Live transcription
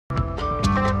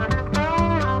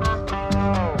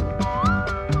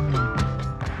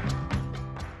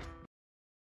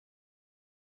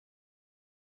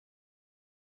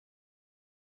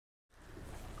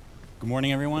Good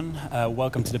morning, everyone.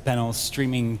 Welcome to the panel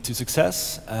Streaming to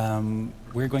Success.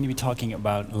 We're going to be talking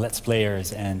about Let's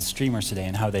Players and streamers today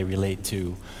and how they relate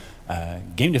to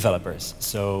game developers.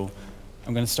 So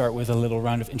I'm going to start with a little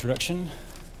round of introduction.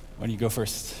 Why don't you go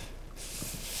first?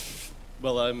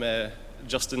 Well, I'm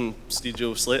Justin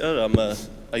Steejo Slater. I'm a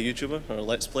YouTuber or a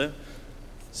Let's Player.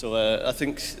 So I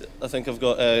think I've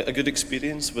got a good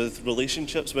experience with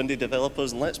relationships with indie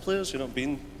developers and Let's Players. You know,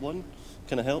 being one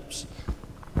kind of helps.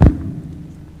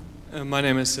 My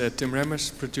name is Tim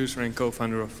Remmers, producer and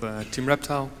co-founder of Team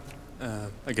Reptile,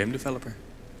 a game developer.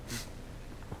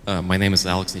 My name is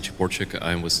Alex Nichiporchik.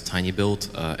 I'm with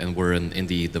tinyBuild, and we're an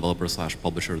indie developer /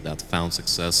 publisher that found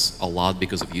success a lot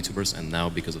because of YouTubers and now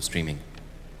because of streaming.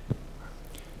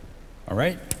 All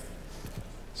right.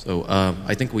 So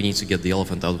I think we need to get the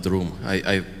elephant out of the room.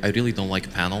 I really don't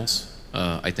like panels.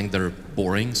 I think they're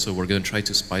boring, so we're going to try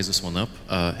to spice this one up.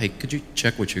 Hey, could you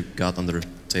check what you got under the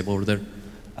table over there?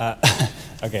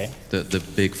 Okay. The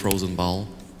big frozen ball.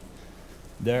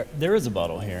 There is a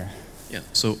bottle here. Yeah,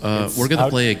 so we're going to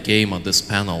play a game on this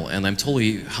panel, and I'm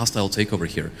totally hostile takeover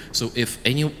here. So if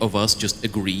any of us just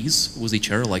agrees with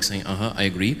each other, like saying, I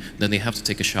agree, then they have to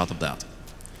take a shot of that.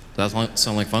 Does that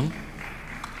sound like fun?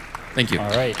 Thank you.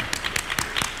 All right.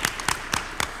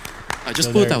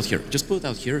 Just put it out here. Just put it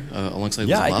out here alongside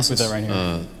the glasses. Yeah, I can put that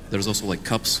right here. There's also like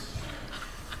cups.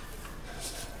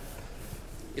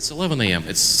 It's 11 a.m.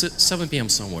 It's 7 p.m.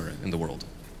 somewhere in the world.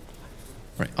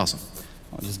 Right, awesome.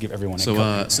 I'll just give everyone a So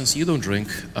cup. since you don't drink,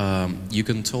 you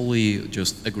can totally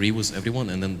just agree with everyone,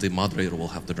 and then the moderator will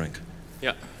have the drink.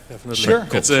 Yeah, definitely. Sure.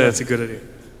 That's a good idea.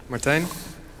 Martijn?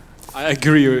 I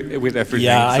agree with everything.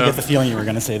 Yeah, I so. get the feeling you were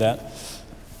going to say that.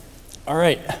 All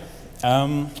right.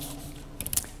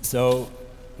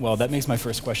 Well, that makes my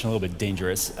first question a little bit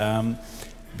dangerous.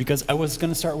 Because I was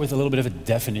going to start with a little bit of a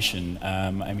definition.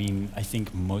 I mean, I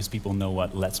think most people know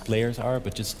what Let's Players are,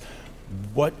 but just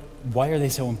why are they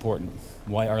so important?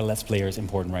 Why are Let's Players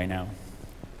important right now?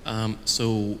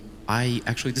 So I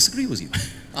actually disagree with you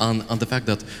on the fact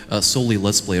that solely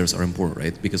Let's Players are important,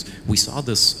 right? Because we saw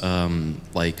this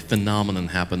like phenomenon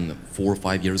happen 4 or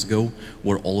 5 years ago,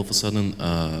 where all of a sudden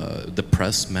the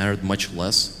press mattered much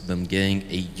less than getting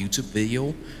a YouTube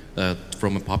video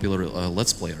from a popular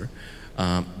Let's Player.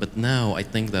 But now I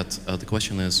think that the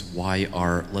question is, why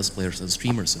are Let's Players and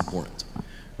streamers important,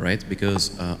 right?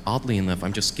 Because oddly enough,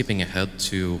 I'm just skipping ahead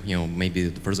to maybe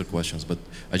the further questions, but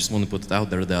I just want to put it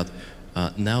out there that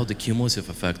now the cumulative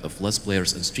effect of Let's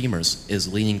Players and streamers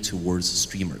is leaning towards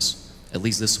streamers. At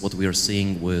least this is what we are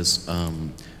seeing with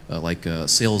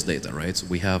sales data, right? So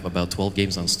we have about 12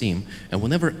 games on Steam, and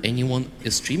whenever anyone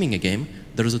is streaming a game,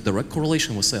 there is a direct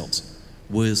correlation with sales.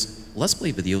 With Let's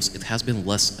Play videos, it has been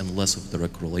less and less of a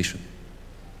direct correlation.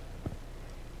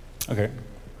 Okay.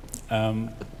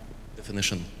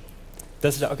 Definition.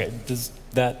 Okay.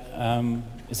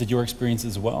 Is it your experience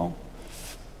as well?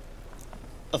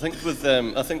 I think what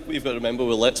you've got to remember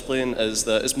with Let's Playing is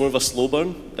that it's more of a slow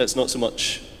burn. It's not so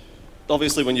much.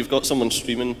 Obviously, when you've got someone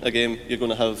streaming a game, you're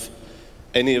going to have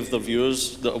any of the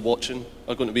viewers that are watching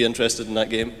are going to be interested in that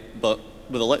game. But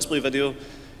with a Let's Play video,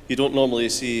 you don't normally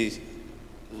see.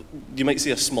 You might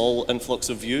see a small influx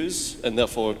of views and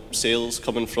therefore sales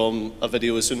coming from a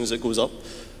video as soon as it goes up.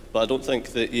 But I don't think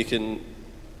that you can.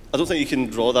 I don't think you can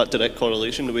draw that direct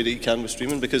correlation the way that you can with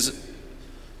streaming, because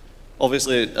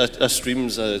obviously a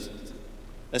stream's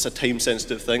it's a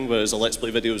time-sensitive thing, whereas a Let's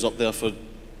Play video is up there for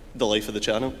the life of the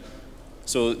channel.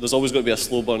 So there's always going to be a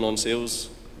slow burn on sales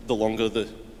the longer the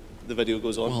video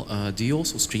goes on. Well, do you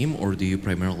also stream, or do you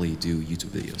primarily do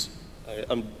YouTube videos?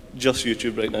 I'm just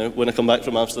YouTube right now. When I come back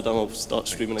from Amsterdam, I'll start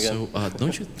streaming again. So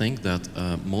don't you think that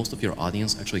most of your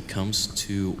audience actually comes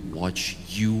to watch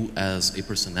you as a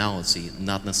personality,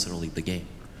 not necessarily the game?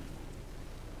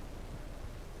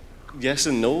 Yes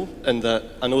and no, and that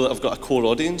I know that I've got a core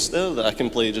audience there that I can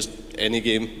play just any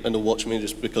game and they'll watch me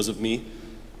just because of me.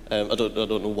 I don't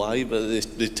know why, but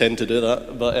they tend to do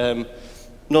that. But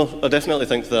no, I definitely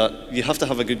think that you have to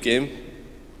have a good game,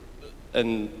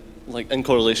 and in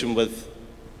correlation with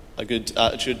a good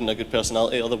attitude and a good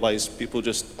personality. Otherwise, people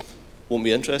just won't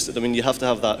be interested. I mean, you have to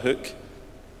have that hook.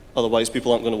 Otherwise,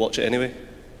 people aren't going to watch it anyway.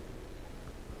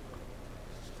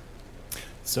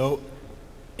 So,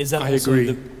 is that I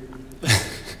agree.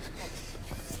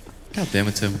 God damn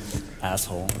it, Tim.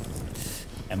 Asshole.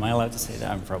 Am I allowed to say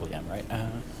that? I probably am, right?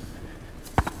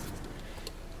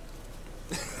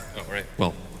 Oh, right.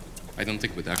 Well, I don't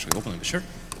think we'd actually open it, but sure.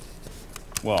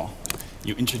 Well,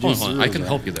 you introduced Hold on, I can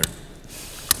help you there.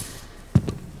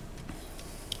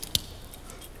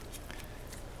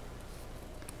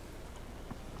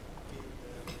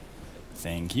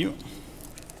 Thank you.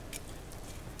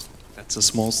 it's a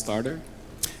small starter.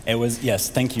 It was, yes,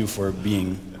 thank you for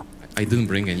being I didn't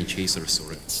bring any chasers,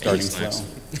 sorry. starting slow. Nice.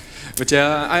 But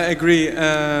yeah, I agree.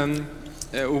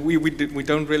 We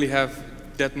don't really have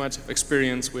that much of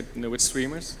experience with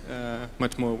streamers,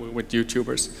 much more with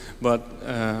YouTubers. But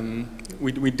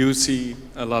we do see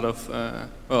a lot of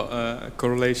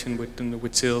correlation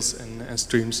with sales and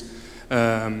streams.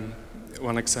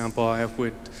 One example I have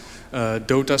with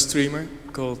Dota streamer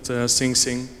called Sing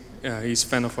Sing. He's a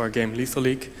fan of our game Lethal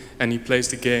League, and he plays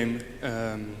the game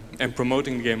and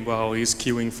promoting the game while he's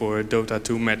queuing for Dota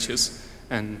 2 matches.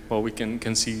 And well, we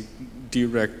can see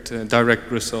direct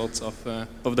results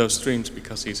of those streams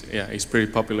because he's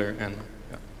pretty popular. And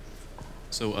yeah.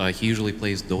 So he usually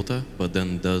plays Dota, but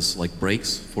then does like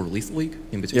breaks for Lethal League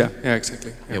in between. Yeah,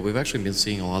 exactly. Yeah, we've actually been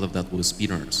seeing a lot of that with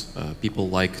speedrunners. People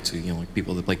like to, like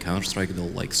people that play Counter-Strike, they'll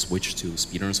like switch to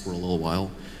speedrunners for a little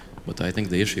while. But I think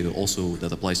the issue also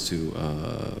that applies to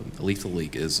Lethal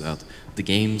League is that the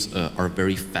games are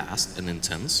very fast and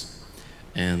intense,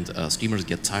 and streamers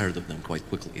get tired of them quite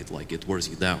quickly. It wears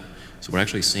you down. So we're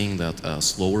actually seeing that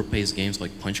slower paced games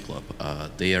like Punch Club,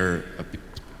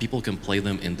 people can play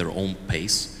them in their own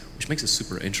pace, which makes it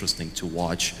super interesting to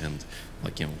watch. And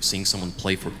seeing someone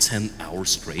play for 10 hours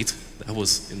straight, that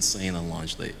was insane on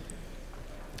launch day.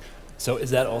 So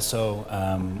is that also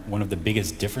one of the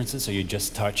biggest differences? So you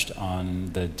just touched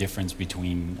on the difference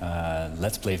between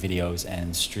Let's Play videos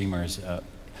and streamers.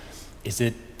 Is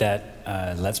it that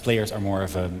Let's Players are more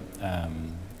of a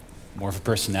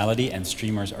personality and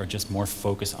streamers are just more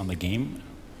focused on the game?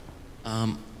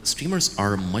 Streamers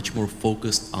are much more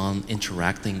focused on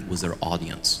interacting with their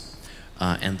audience.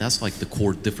 And that's like the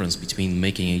core difference between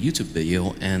making a YouTube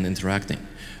video and interacting.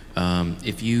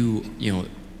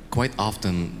 Quite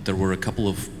often there were a couple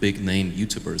of big name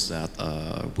YouTubers that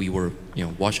we were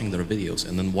watching their videos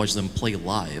and then watch them play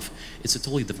live. It's a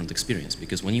totally different experience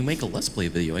because when you make a Let's Play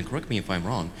video, and correct me if I'm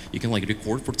wrong, you can like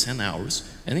record for 10 hours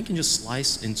and you can just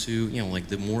slice into like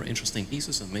the more interesting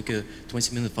pieces and make a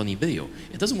 20-minute funny video.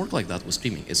 It doesn't work like that with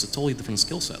streaming. It's a totally different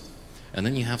skill set. And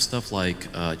then you have stuff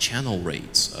like channel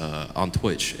raids on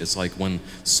Twitch. It's like when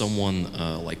someone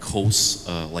like hosts,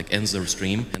 ends their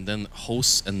stream and then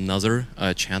hosts another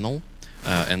channel,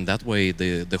 and that way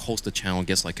the hosted channel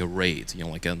gets like a raid,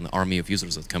 like an army of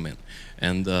users that come in.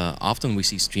 And often we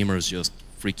see streamers just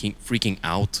freaking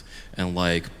out and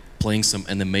like playing some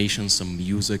animation, some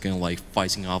music, and like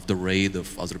fighting off the raid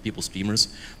of other people's streamers.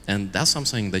 And that's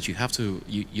something that you have to,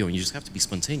 you just have to be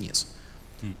spontaneous.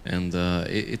 And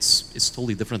it's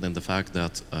totally different than the fact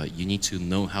that you need to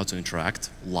know how to interact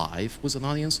live with an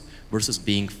audience versus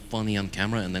being funny on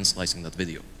camera and then slicing that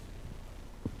video.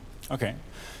 Okay,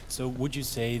 so would you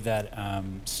say that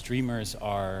streamers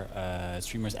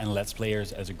and Let's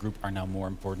Players as a group are now more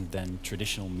important than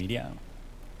traditional media?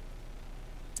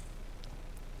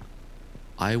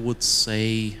 I would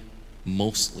say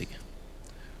mostly.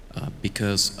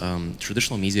 Because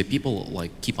traditional media, people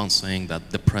keep on saying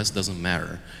that the press doesn't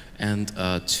matter, and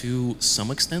to some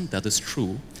extent that is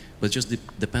true, but it just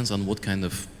depends on what kind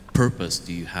of purpose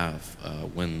do you have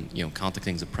when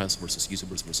contacting the press versus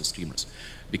YouTubers versus streamers.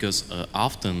 Because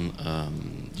often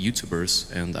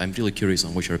YouTubers, and I'm really curious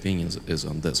on what your opinion is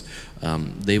on this,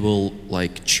 they will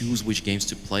choose which games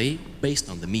to play based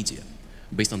on the media,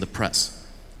 based on the press.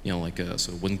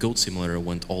 So when Goat Simulator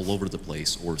went all over the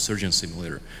place, or Surgeon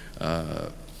Simulator,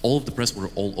 all of the press were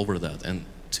all over that. And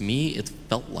to me, it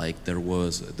felt like there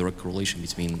was a direct correlation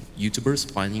between YouTubers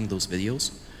finding those videos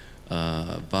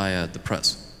via the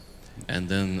press. And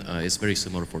then it's very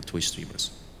similar for Twitch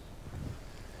streamers.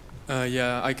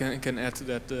 Yeah, I can add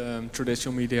that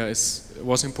traditional media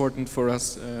was important for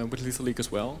us with Lethal League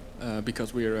as well,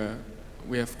 because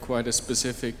we have quite a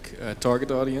specific target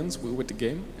audience with the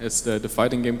game. It's the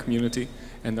fighting game community,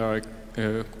 and there are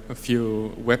a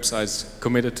few websites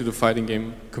committed to the fighting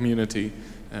game community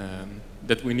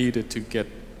that we needed to get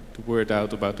the word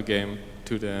out about the game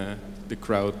to the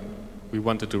crowd we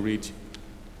wanted to reach.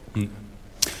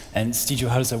 And Steejo,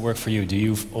 how does that work for you? Do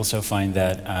you also find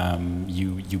that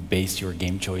you base your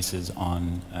game choices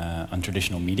on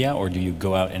traditional media, or do you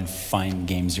go out and find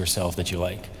games yourself that you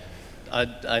like?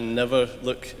 I never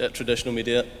look at traditional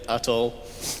media at all.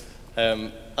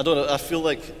 I don't know, I feel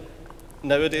like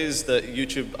nowadays that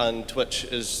YouTube and Twitch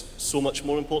is so much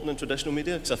more important than traditional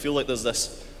media, because I feel like there's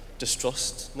this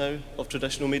distrust now of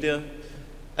traditional media,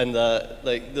 and that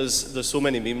there's so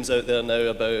many memes out there now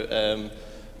about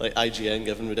IGN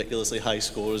giving ridiculously high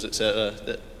scores,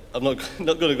 etc. I'm not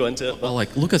going to go into it. Well,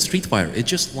 look at Street Fighter. It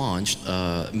just launched.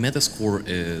 Metascore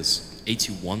is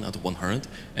 81 out of 100,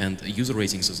 and user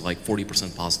ratings is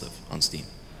 40% positive on Steam.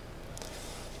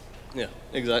 Yeah,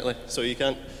 exactly. So you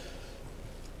can't.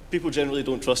 People generally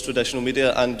don't trust traditional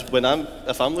media, and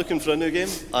if I'm looking for a new game,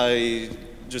 I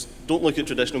just don't look at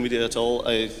traditional media at all.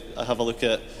 I have a look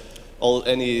at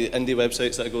any indie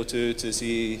websites that I go to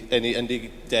see any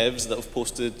indie devs that have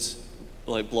posted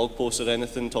like blog posts or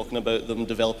anything talking about them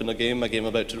developing a game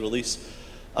about to release.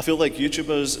 I feel like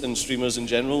YouTubers and streamers in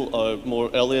general are more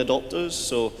early adopters,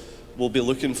 so we'll be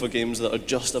looking for games that are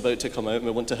just about to come out and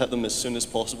we want to hit them as soon as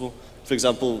possible. For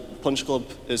example, Punch Club,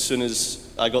 as soon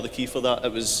as I got the key for that,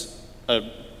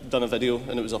 I'd done a video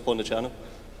and it was up on the channel.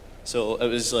 So it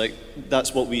was like,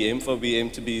 that's what we aim for. We aim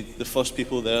to be the first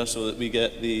people there so that we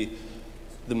get the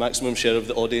maximum share of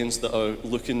the audience that are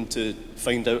looking to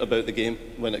find out about the game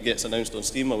when it gets announced on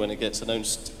Steam or when it gets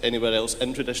announced anywhere else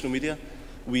in traditional media.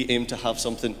 We aim to have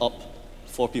something up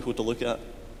for people to look at.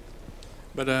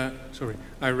 But sorry,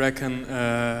 I reckon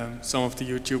some of the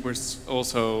YouTubers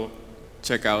also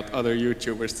check out other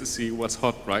YouTubers to see what's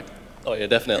hot, right? Oh yeah,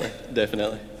 definitely,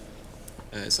 definitely.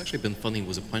 It's actually been funny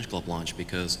with the Punch Club launch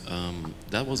because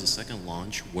that was the second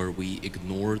launch where we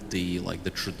ignored the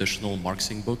traditional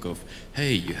marketing book of,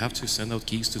 hey, you have to send out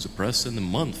keys to the press in a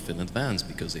month in advance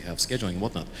because they have scheduling and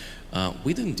whatnot.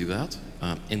 We didn't do that.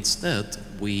 Instead,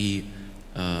 we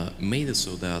made it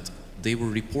so that they were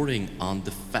reporting on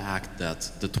the fact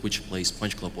that the Twitch Plays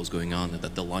Punch Club was going on and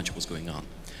that the launch was going on.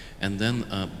 And then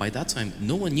by that time,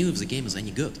 no one knew if the game is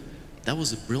any good. That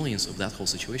was the brilliance of that whole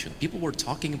situation. People were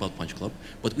talking about Punch Club,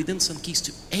 but we didn't send keys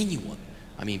to anyone.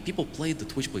 I mean, people played the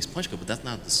Twitch Plays Punch Club, but that's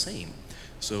not the same.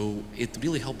 So it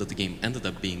really helped that the game ended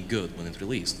up being good when it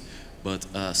released. But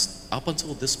up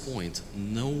until this point,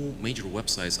 no major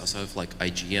websites outside of like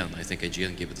IGN, I think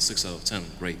IGN gave it a 6 out of 10,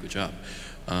 great, good job.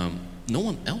 No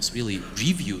one else really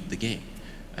reviewed the game.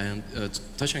 And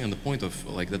touching on the point of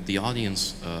like that the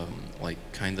audience like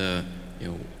kind of, you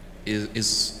know,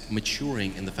 is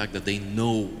maturing in the fact that they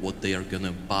know what they are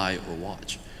gonna buy or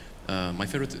watch. My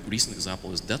favorite recent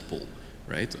example is Deadpool,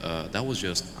 right? That was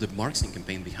just the marketing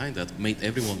campaign behind that made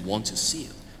everyone want to see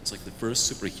it. It's like the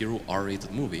first superhero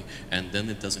R-rated movie, and then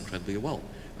it does incredibly well.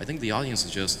 I think the audience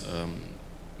is just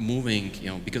moving, you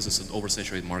know, because it's an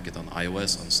oversaturated market on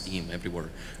iOS, on Steam, everywhere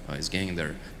is getting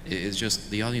there. It's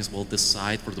just the audience will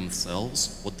decide for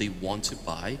themselves what they want to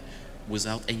buy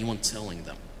without anyone telling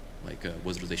them, like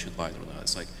whether they should buy it or not.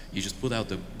 It's like you just put out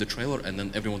the trailer and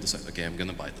then everyone decides, okay, I'm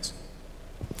gonna buy this.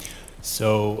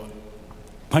 So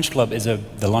Punch Club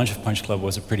the launch of Punch Club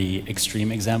was a pretty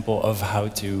extreme example of how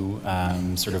to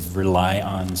sort of rely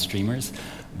on streamers,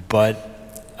 but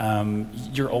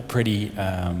you're all pretty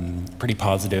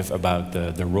positive about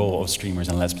the role of streamers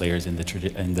and Let's Players in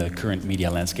the current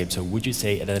media landscape. So would you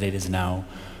say that it is now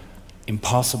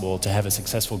impossible to have a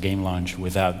successful game launch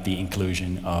without the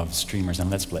inclusion of streamers and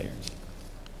Let's Players?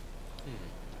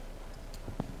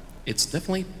 It's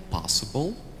definitely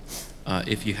possible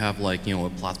if you have like, you know, a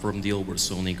platform deal where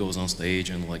Sony goes on stage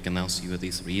and like announces you at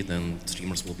E3, then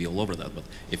streamers will be all over that. But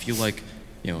if you like,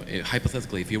 you know,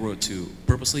 hypothetically, if you were to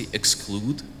purposely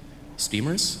exclude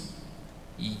streamers,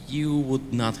 you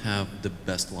would not have the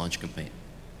best launch campaign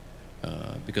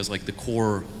because like the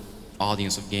core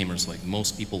audience of gamers, like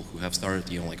most people who have started,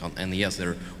 you know, like on NES,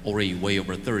 they're already way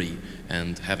over 30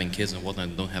 and having kids and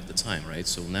whatnot, don't have the time, right?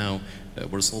 So now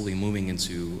we're slowly moving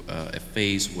into a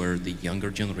phase where the younger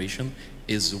generation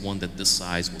is the one that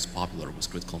decides what's popular, what's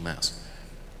critical mass.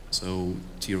 So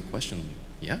to your question,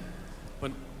 yeah.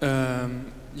 But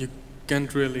you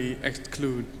can't really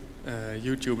exclude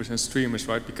YouTubers and streamers,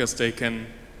 right? Because they can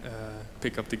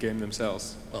pick up the game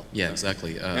themselves. Well, yeah,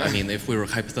 exactly. I mean, if we were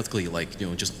hypothetically like, you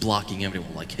know, just blocking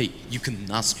everyone, like, hey, you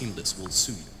cannot stream this, we'll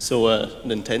sue you. So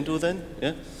Nintendo then,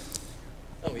 yeah?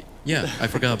 Oh, yeah, I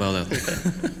forgot about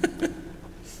that.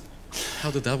 How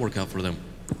did that work out for them?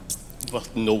 Well,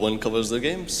 no one covers their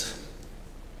games.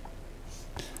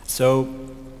 So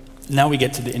now we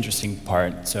get to the interesting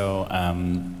part. So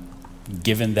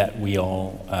given that we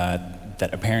all,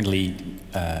 that apparently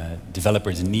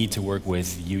developers need to work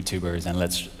with YouTubers and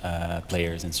Let's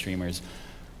Players and streamers,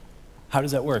 how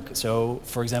does that work? So,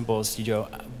 for example, Steejo,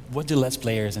 what do Let's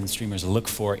Players and streamers look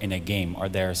for in a game? Are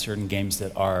there certain games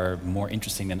that are more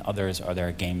interesting than others? Are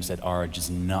there games that are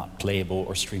just not playable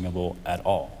or streamable at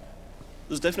all?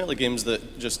 There's definitely games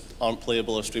that just aren't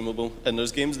playable or streamable, and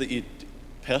there's games that you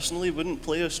personally wouldn't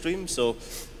play or stream, so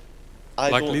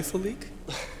like Lethal League?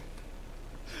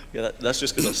 Yeah, that's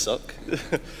just gonna suck.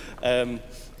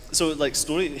 So like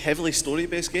heavily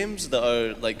story-based games that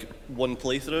are like one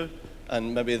playthrough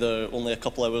and maybe they're only a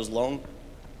couple hours long.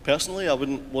 Personally, I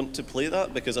wouldn't want to play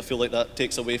that because I feel like that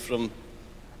takes away from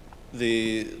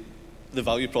the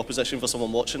value proposition for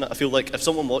someone watching it. I feel like if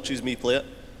someone watches me play it,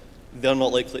 they're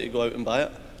not likely to go out and buy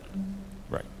it.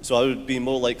 Right. So I would be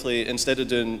more likely, instead of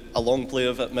doing a long play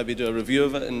of it, maybe do a review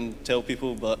of it and tell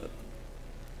people, but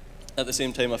at the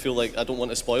same time I feel like I don't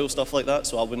want to spoil stuff like that,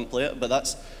 so I wouldn't play it. But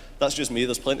that's just me.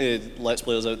 There's plenty of Let's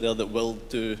Players out there that will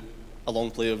do a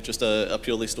long play of just a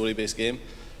purely story-based game.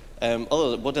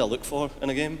 What do I look for in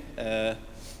a game?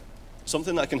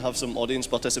 Something that can have some audience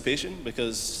participation,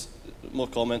 because more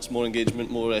comments, more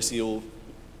engagement, more SEO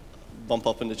bump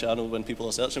up in the channel when people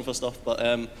are searching for stuff. But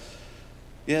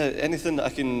yeah, anything that I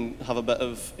can have a bit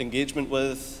of engagement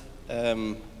with. I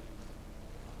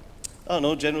don't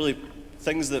know, generally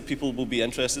things that people will be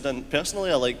interested in.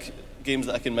 Personally, I like games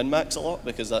that I can min-max a lot,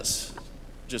 because that's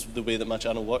just the way that my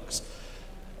channel works.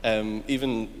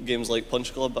 Even games like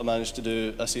Punch Club, I managed to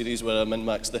do a series where I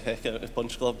min-maxed the heck out of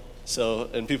Punch Club,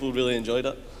 and people really enjoyed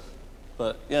it.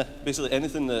 But yeah, basically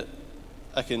anything that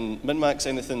I can min-max,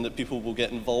 anything that people will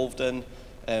get involved in.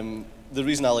 The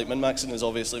reason I like min-maxing is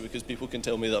obviously because people can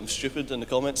tell me that I'm stupid in the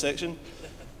comment section.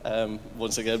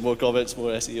 Once again, more comments,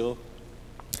 more SEO.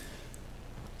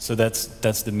 So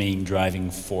that's the main driving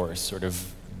force, sort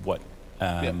of what.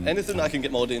 Yeah, anything that I can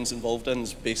get my audience involved in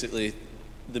is basically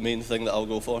the main thing that I'll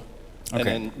go for. Okay. And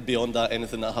then beyond that,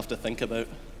 anything that I have to think about.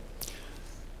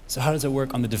 So how does it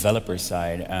work on the developer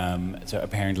side? So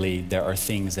apparently there are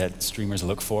things that streamers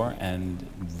look for, and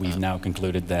we've now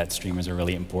concluded that streamers are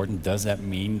really important. Does that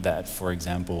mean that, for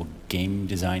example, game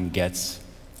design gets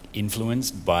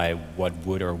influenced by what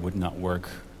would or would not work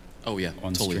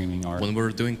on streaming art? When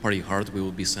we're doing Party Hard, we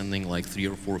will be sending like 3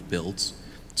 or 4 builds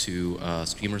to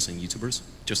streamers and YouTubers.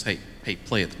 Just, hey,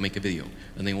 play it, make a video.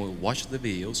 And then we'll watch the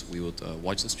videos, we would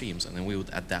watch the streams, and then we would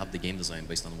adapt the game design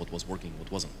based on what was working,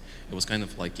 what wasn't. It was kind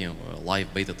of like, you know,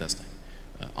 live beta testing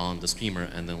on the streamer,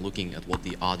 and then looking at what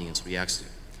the audience reacts to.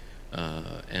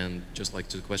 And just like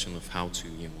to the question of how to,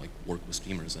 you know, like work with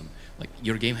streamers, and like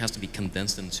your game has to be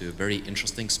condensed into a very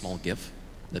interesting small GIF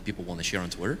that people want to share on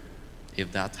Twitter.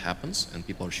 If that happens and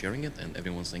people are sharing it and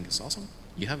everyone thinks it's awesome,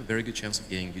 you have a very good chance of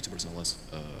getting YouTubers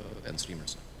and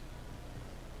streamers.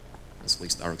 That's at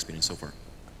least our experience so far.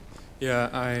 Yeah,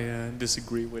 I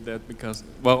disagree with that, because,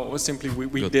 well, simply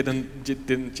we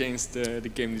didn't change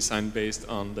the game design based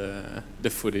on the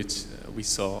footage we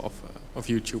saw of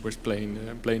YouTubers playing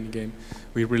the game.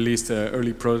 We released an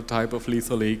early prototype of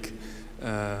Lethal League,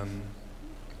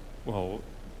 well,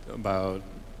 about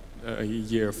a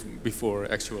year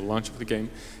before actual launch of the game,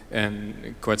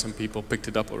 and quite some people picked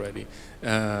it up already.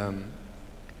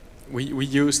 We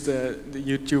used the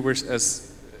YouTubers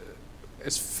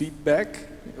as feedback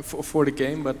for the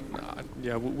game, but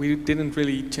yeah, we didn't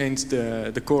really change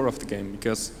the core of the game,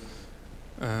 because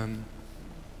yeah,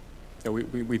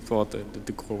 we thought that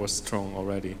the core was strong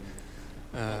already.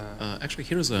 Actually,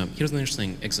 here's an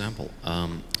interesting example.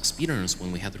 Speedrunners,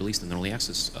 when we had released in early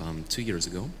access 2 years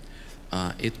ago,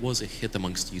 it was a hit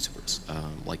amongst YouTubers.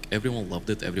 Like, everyone loved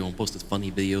it, everyone posted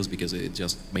funny videos because it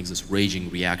just makes this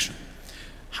raging reaction.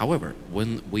 However,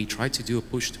 when we tried to do a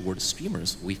push towards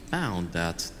streamers, we found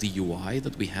that the UI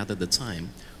that we had at the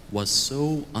time was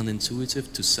so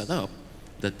unintuitive to set up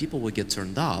that people would get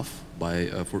turned off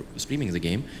for streaming the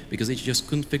game because they just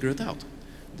couldn't figure it out.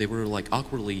 They were like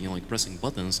awkwardly, you know, like pressing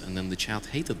buttons, and then the chat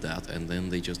hated that, and then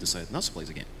they just decided not to play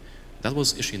the game. That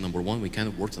was issue number 1. We kind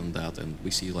of worked on that, and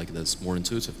we see like that's more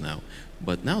intuitive now.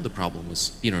 But now the problem with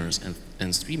speedrunners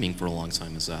and streaming for a long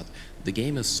time is that the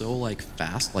game is so like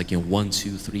fast, like in 1,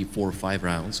 2, 3, 4, 5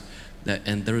 rounds,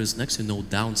 and there is next to no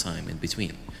downtime in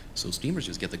between. So streamers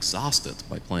just get exhausted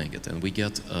by playing it, and we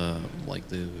get like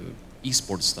the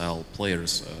esports style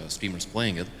players, streamers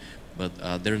playing it,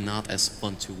 but they're not as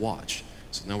fun to watch.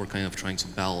 So now we're kind of trying to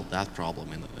battle that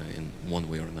problem in one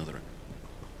way or another.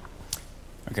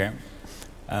 Okay.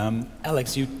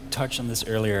 Alex, you touched on this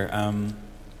earlier.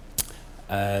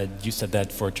 You said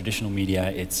that for traditional media,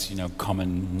 it's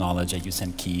common knowledge that you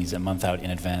send keys a month out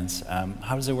in advance.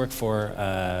 How does it work for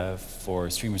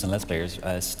streamers and Let's Players?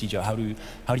 Steejo,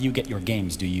 how do you get your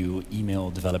games? Do you email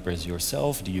developers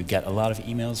yourself? Do you get a lot of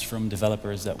emails from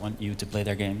developers that want you to play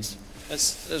their games?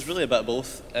 It's really a bit of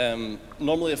both.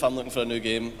 Normally, if I'm looking for a new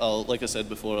game, like I said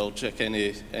before, I'll check any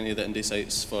of the indie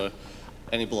sites for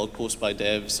any blog posts by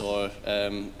devs, or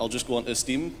I'll just go onto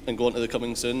Steam and go onto the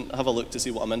coming soon, have a look to see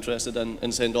what I'm interested in,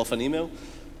 and send off an email.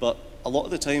 But a lot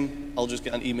of the time, I'll just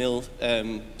get an email,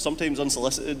 sometimes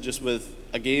unsolicited, just with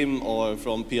a game, or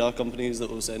from PR companies that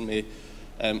will send me,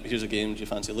 here's a game, do you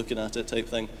fancy looking at it, type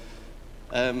thing.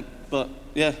 But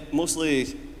yeah,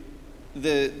 mostly,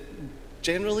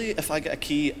 generally, if I get a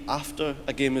key after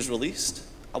a game is released,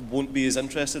 I won't be as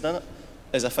interested in it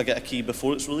as if I get a key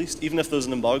before it's released, even if there's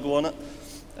an embargo on it.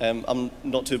 I'm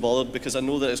not too bothered because I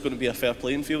know that it's going to be a fair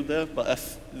playing field there. But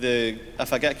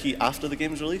if I get a key after the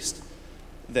game's released,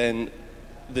 then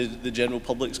the general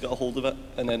public's got a hold of it,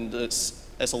 and then it's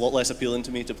a lot less appealing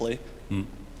to me to play. Mm.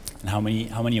 And how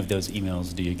many of those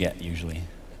emails do you get usually?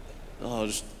 Oh,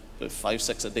 just about 5,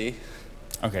 6 a day.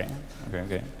 Okay.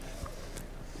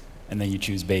 And then you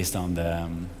choose based on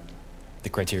the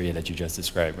criteria that you just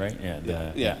described, right?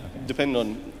 Yeah. Yeah. Okay. Depending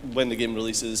on when the game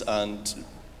releases and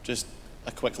just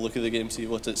a quick look at the game, see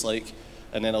what it's like,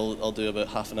 and then I'll do about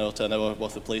half an hour to an hour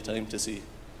worth of playtime to see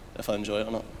if I enjoy it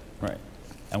or not. Right.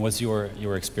 And what's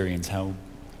your experience? How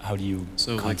do you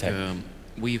contact?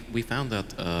 We found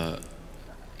that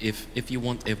if you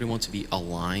want everyone to be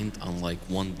aligned on like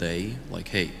one day, like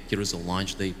hey, here is a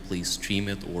launch day, please stream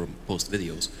it or post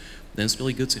videos, then it's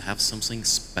really good to have something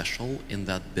special in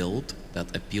that build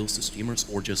that appeals to streamers,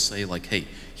 or just say like, hey,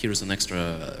 here's an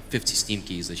extra 50 Steam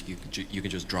keys that you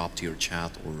can just drop to your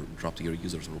chat or drop to your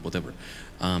users or whatever.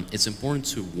 It's important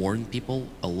to warn people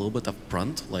a little bit up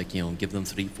front, like give them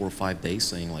 3, 4, 5 days,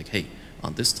 saying like, hey,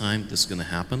 on this time this is going to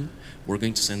happen. We're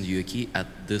going to send you a key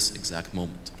at this exact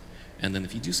moment. And then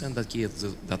if you do send that key at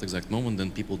that exact moment,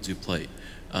 then people do play.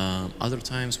 Other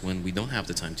times when we don't have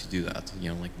the time to do that,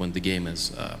 like when the game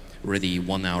is ready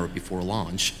 1 hour before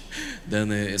launch,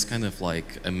 then it's kind of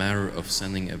like a matter of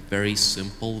sending a very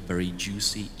simple, very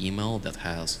juicy email that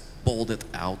has bolded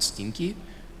out Steam key,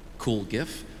 cool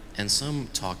GIF, and some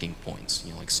talking points,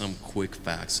 like some quick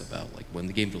facts about like when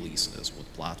the game releases,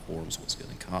 what platforms, what's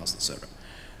going to cost, etc.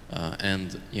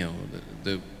 And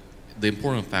the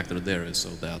important factor there is so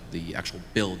that the actual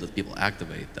build that people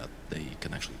activate, that they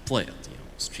can actually play it,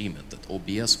 stream it, that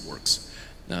OBS works.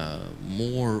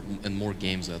 More and more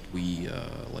games that we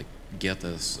like get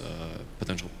as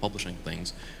potential publishing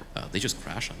things, they just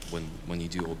crash when you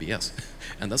do OBS,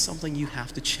 and that's something you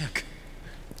have to check.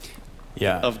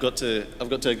 Yeah, I've got to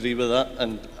agree with that,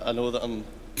 and I know that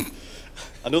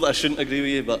I shouldn't agree with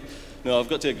you, but no, I've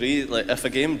got to agree. Like, if a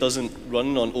game doesn't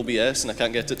run on OBS and I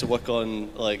can't get it to work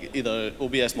on like either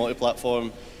OBS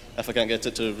multi-platform, if I can't get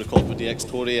it to record with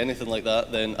DxTory, anything like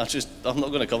that, then I'm not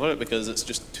going to cover it because it's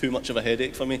just too much of a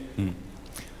headache for me. Mm.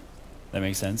 That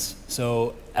makes sense.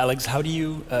 So, Alex, how do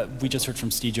you? We just heard from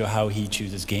Steejo how he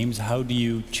chooses games. How do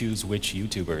you choose which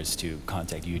YouTubers to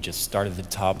contact? Do you just start at the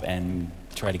top and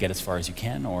try to get as far as you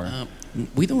can, or?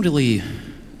 We don't really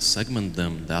segment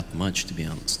them that much, to be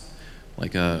honest.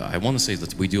 Like, I want to say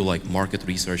that we do like market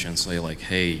research and say like,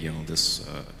 hey,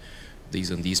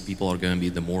 these and these people are going to be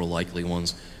the more likely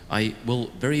ones. I will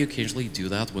very occasionally do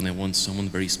that when I want someone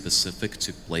very specific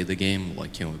to play the game,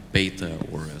 like beta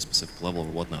or a specific level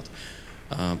or whatnot.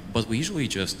 But we usually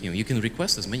just, you can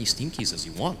request as many Steam keys as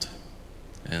you want,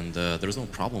 and there's no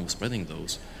problem spreading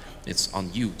those. It's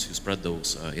on you to spread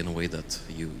those in a way that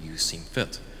you seem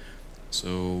fit.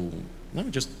 So, no,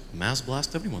 just mass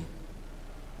blast everyone.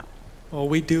 Well,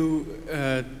 we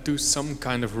do some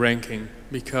kind of ranking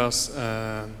because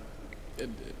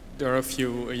there are a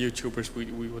few YouTubers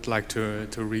we would like to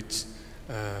reach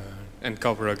and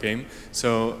cover a game.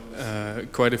 So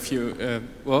quite a few.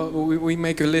 Well, we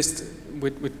make a list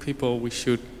with people we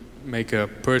should make a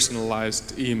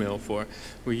personalized email for.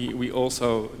 We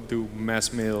also do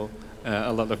mass mail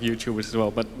a lot of YouTubers as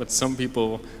well, but some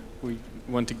people we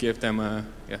want to give them a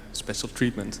special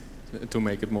treatment to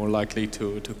make it more likely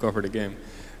to cover the game,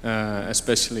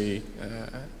 especially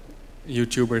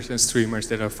YouTubers and streamers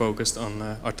that are focused on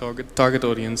our target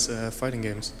audience, fighting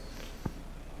games.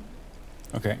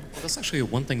 Okay. Well, that's actually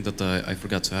one thing that I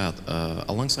forgot to add.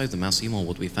 Alongside the mass email,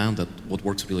 what we found that what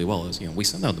works really well is, we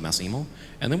send out the mass email,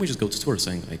 and then we just go to Twitter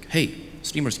saying like, hey,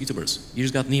 streamers, YouTubers, you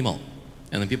just got an email.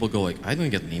 And then people go like, I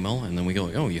didn't get an email. And then we go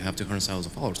like, oh, you have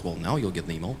 200,000 followers. Well, now you'll get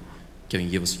an email. Can you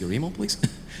give us your email, please?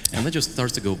 And that just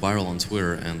starts to go viral on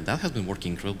Twitter, and that has been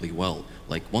working incredibly well.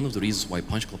 Like, one of the reasons why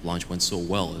Punch Club launch went so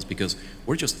well is because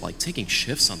we're just like taking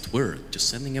shifts on Twitter, just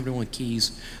sending everyone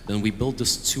keys. Then we built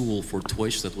this tool for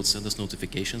Twitch that would send us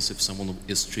notifications if someone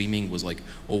is streaming was like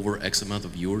over X amount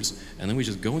of viewers, and then we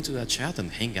just go into that chat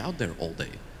and hang out there all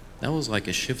day. That was like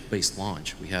a shift-based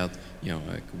launch. We had,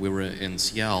 like we were in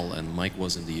Seattle and Mike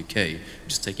was in the UK,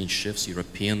 just taking shifts,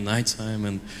 European nighttime,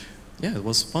 and yeah, it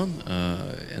was fun.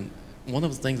 And one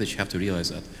of the things that you have to realize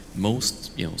that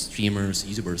most, streamers,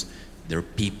 YouTubers, they're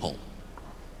people.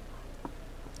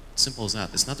 Simple as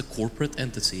that. It's not a corporate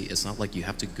entity. It's not like you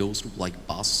have to go through like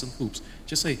bosses and hoops.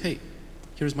 Just say, hey,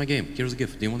 here's my game. Here's a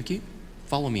gift. Do you want a key?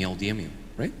 Follow me. I'll DM you.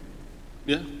 Right?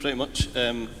 Yeah, pretty much.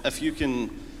 If you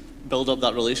can build up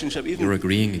that relationship, even. You're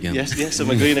agreeing again. Yes, I'm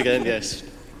agreeing again. Yes.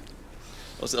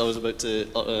 I was about to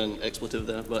utter an expletive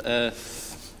there, but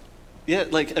Yeah,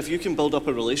 like if you can build up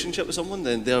a relationship with someone,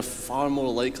 then they're far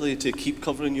more likely to keep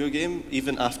covering your game,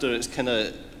 even after it's kind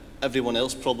of, everyone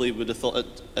else probably would have thought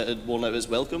it had worn out its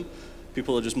welcome.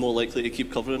 People are just more likely to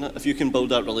keep covering it. If you can build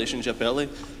that relationship early,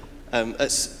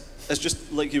 it's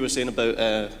just like you were saying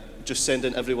about just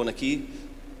sending everyone a key.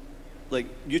 Like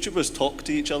YouTubers talk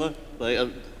to each other. Like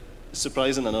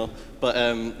surprising, I know, but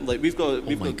like we've got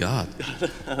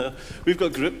we've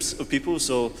got groups of people.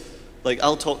 So like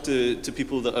I'll talk to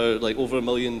people that are like over 1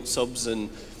 million subs, and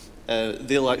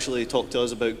they'll actually talk to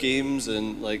us about games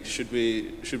and like should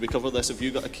we cover this? Have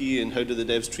you got a key, and how do the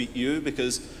devs treat you?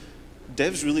 Because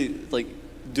devs really like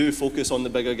do focus on the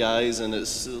bigger guys, and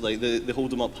it's like they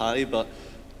hold them up high, but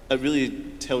it really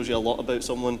tells you a lot about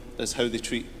someone is how they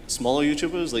treat smaller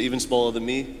YouTubers, like even smaller than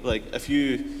me. Like if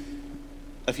you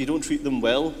don't treat them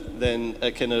well, then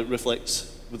it kind of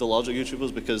reflects with the larger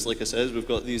YouTubers, because like I said, we've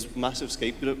got these massive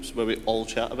Skype groups where we all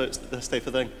chat about this type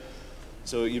of thing.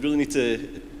 So you really need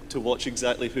to watch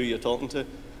exactly who you're talking to.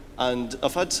 And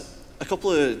I've had a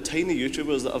couple of tiny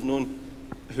YouTubers that I've known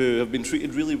who have been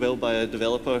treated really well by a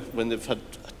developer when they've had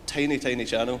a tiny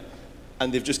channel,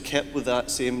 and they've just kept with that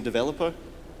same developer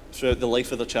throughout the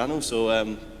life of their channel. So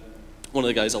one of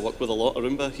the guys I work with a lot,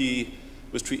 Arumba, he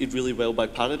was treated really well by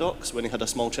Paradox when he had a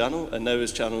small channel, and now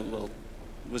his channel, well,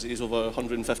 he's over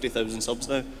 150,000 subs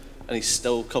now, and he's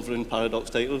still covering Paradox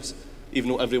titles, even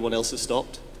though everyone else has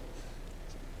stopped.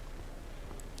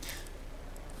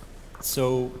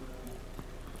 So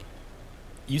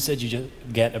you said you just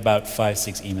get about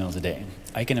 5-6 emails a day.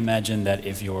 I can imagine that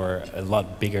if you're a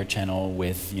lot bigger channel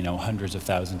with hundreds of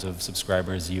thousands of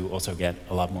subscribers, you also get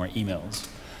a lot more emails.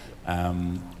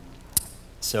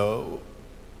 So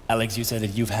Alex, you said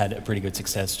that you've had a pretty good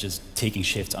success just taking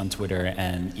shifts on Twitter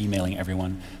and emailing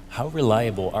everyone. How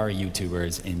reliable are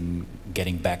YouTubers in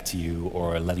getting back to you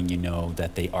or letting you know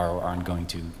that they are or aren't going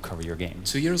to cover your game?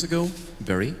 2 years ago,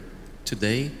 very.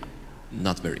 Today,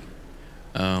 not very.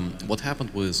 What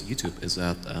happened with YouTube is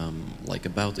that like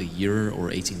about a year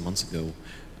or 18 months ago,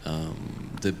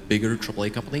 the bigger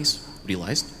AAA companies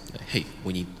realized, hey,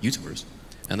 we need YouTubers.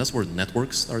 And that's where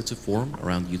networks started to form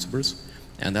around YouTubers.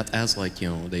 And that as like,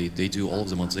 they do all of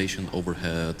the monetization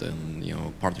overhead and,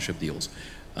 partnership deals.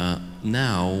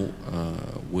 Now,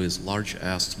 with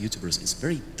large-ass YouTubers, it's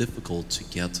very difficult to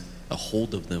get a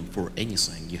hold of them for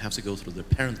anything. You have to go through their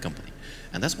parent company.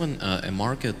 And that's when a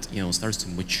market, starts to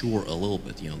mature a little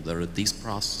bit. There are these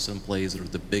processes in place, there are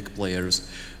the big players,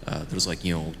 there's like,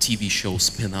 TV show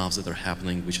spin-offs that are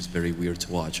happening, which is very weird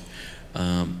to watch.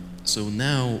 So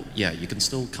now, yeah, you can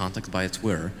still contact via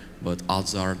Twitter, but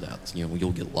odds are that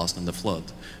you'll get lost in the flood,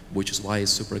 which is why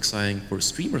it's super exciting for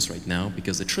streamers right now,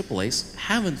 because the AAAs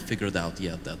haven't figured out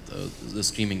yet that the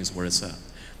streaming is where it's at.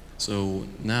 So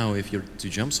now, if you're to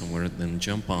jump somewhere, then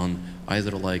jump on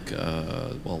either like,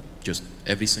 well, just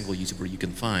every single YouTuber you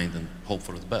can find and hope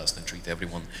for the best and treat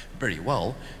everyone very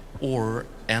well, or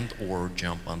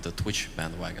jump on the Twitch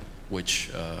bandwagon,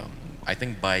 which I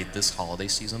think by this holiday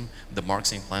season, the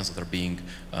marketing plans that are being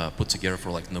put together for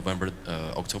like November,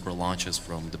 October launches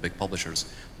from the big publishers,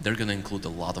 they're going to include a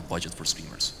lot of budget for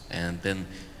streamers. And then,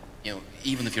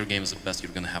 even if your game is the best,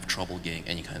 you're going to have trouble getting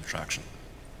any kind of traction.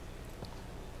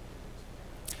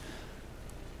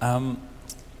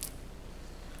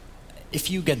 If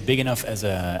you get big enough as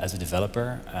a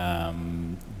developer,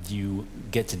 you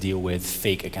get to deal with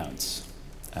fake accounts.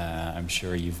 I'm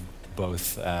sure you've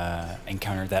both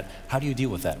encountered that. How do you deal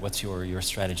with that? What's your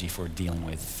strategy for dealing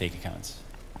with fake accounts?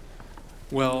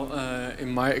 Well, in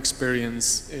my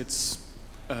experience, it's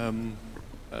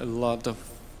a lot of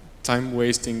time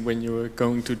wasting when you're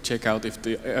going to check out if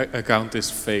the account is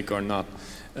fake or not.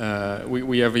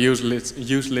 We have a use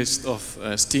list of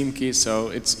Steam keys, so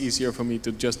it's easier for me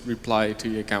to just reply to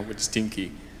your account with the Steam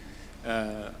key.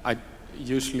 I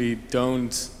usually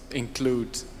don't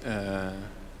include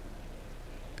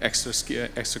extra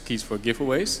keys for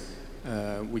giveaways.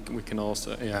 We can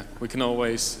also, we can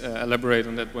always elaborate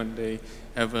on that when they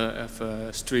have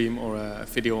a stream or a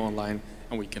video online,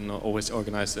 and we can always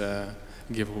organize a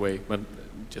giveaway. But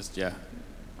just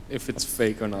if it's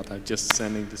fake or not, I'm just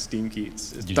sending the Steam key.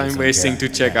 It's time wasting to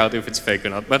check out if it's fake or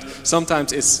not. But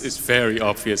sometimes it's very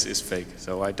obvious it's fake,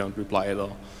 so I don't reply at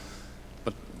all.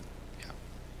 But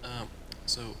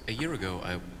so a year ago,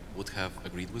 I would have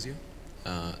agreed with you.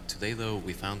 Today, though,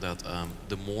 we found that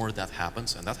the more that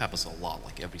happens, and that happens a lot,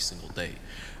 like every single day,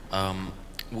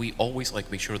 we always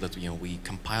make sure that we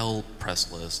compile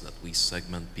press lists, that we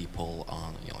segment people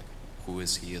on like who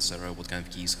is he, etc., what kind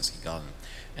of keys has he gotten,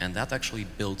 and that actually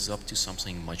builds up to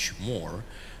something much more.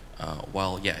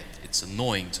 while yeah, it's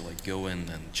annoying to like go in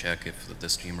and check if the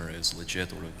streamer is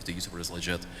legit or if the YouTuber is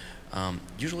legit.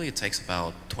 Usually it takes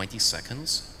about 20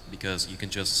 seconds because you can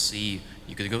just see,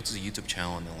 you could go to the YouTube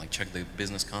channel and then like check the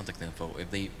business contact info. If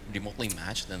they remotely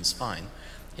match, then it's fine.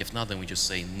 If not, then we just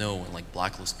say no and like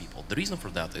blacklist people. The reason for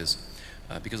that is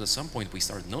because at some point we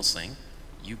started noticing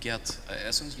you get,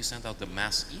 as soon as you send out the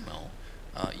mass email,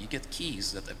 you get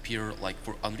keys that appear like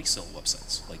for unresale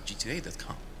websites, like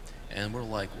GTA.com. And we're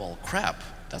like, well, crap,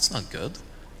 that's not good.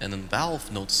 And then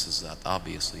Valve notices that,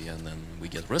 obviously, and then we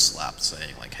get wrist slapped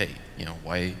saying like, hey, you know,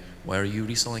 why are you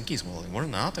reselling keys? Well, we're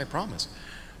not, I promise.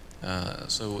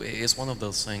 So it's one of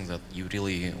those things that you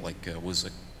really, like, was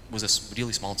a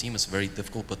really small team, it's very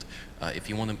difficult, but if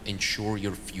you want to ensure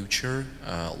your future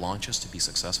launches to be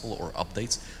successful or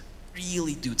updates,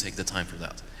 really do take the time for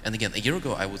that. And again, a year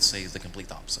ago, I would say the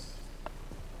complete opposite.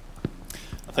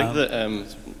 I think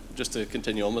that, just to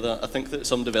continue on with that, I think that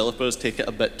some developers take it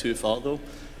a bit too far, though.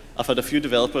 I've had a few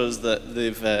developers that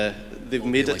they've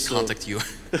made it so contact you.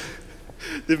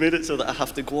 they've made it so that I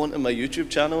have to go onto my YouTube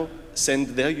channel, send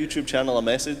their YouTube channel a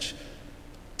message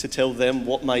to tell them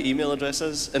what my email address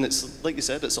is, and it's like you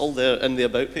said, it's all there in the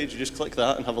about page. You just click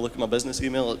that and have a look at my business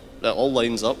email. It all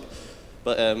lines up.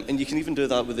 But and you can even do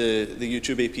that with the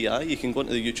YouTube API. You can go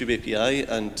into the YouTube API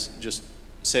and just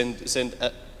send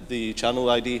it the channel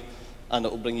ID, and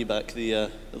it will bring you back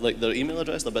the like their email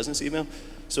address, their business email.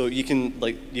 So you can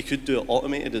you could do it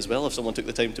automated as well if someone took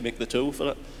the time to make the tool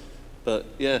for it. But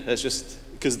yeah, it's just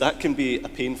because that can be a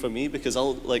pain for me, because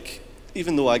I'll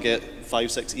even though I get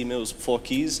 5-6 emails for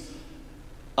keys,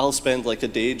 I'll spend like a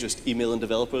day just emailing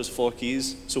developers for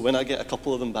keys. So when I get a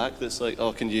couple of them back, that's like,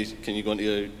 oh, can you go into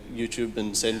your YouTube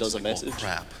and send us a message? Oh,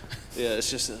 crap. Yeah, it's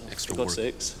just Extra for God's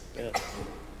work. sakes.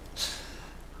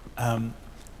 Yeah.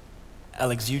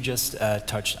 Alex, you just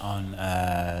touched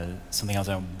on something else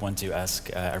I want to ask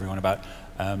everyone about.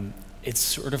 It's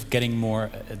sort of getting more,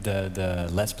 the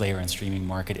Let's Player and streaming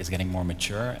market is getting more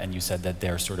mature, and you said that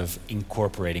they're sort of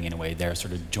incorporating in a way. They're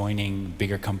sort of joining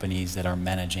bigger companies that are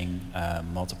managing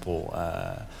multiple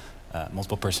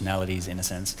personalities in a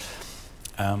sense.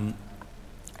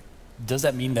 Does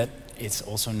that mean that it's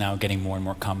also now getting more and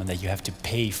more common that you have to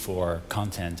pay for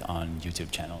content on YouTube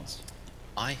channels?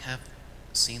 I have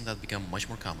seen that become much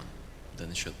more common than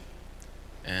it should.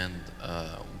 And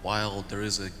while there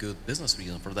is a good business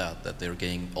reason for that, that they're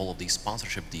getting all of these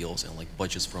sponsorship deals and like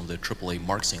budgets from the AAA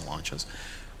marketing launches,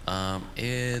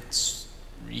 it's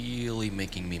really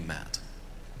making me mad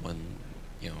when,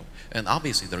 you know, and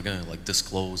obviously they're going to like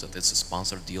disclose that it's a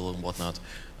sponsored deal and whatnot.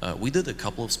 We did a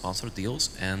couple of sponsored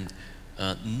deals, and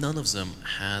none of them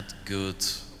had good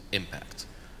impact.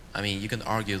 I mean, you can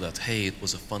argue that, hey, it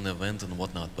was a fun event and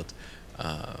whatnot, but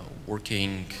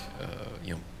working,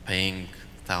 you know, paying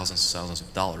thousands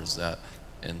of dollars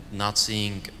and not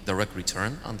seeing direct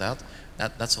return on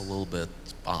that's a little bit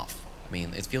off. I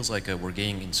mean, it feels like we're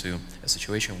getting into a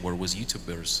situation where with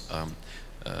YouTubers,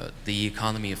 the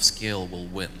economy of scale will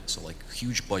win. So like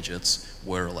huge budgets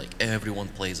where like everyone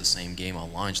plays the same game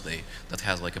on launch day, that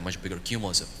has like a much bigger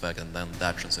cumulative effect, and then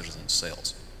that transitions into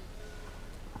sales.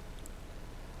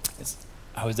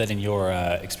 How is that in your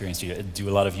experience? Do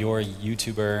a lot of your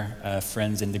YouTuber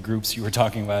friends in the groups you were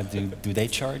talking about, do they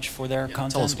charge for their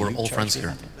content? Tell us, we're all friends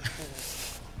here.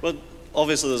 Well,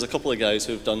 obviously there's a couple of guys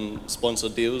who've done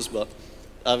sponsored deals, but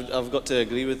I've got to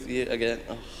agree with you again.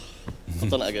 Oh, I've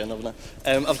done it again, haven't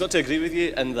I? I've got to agree with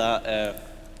you in that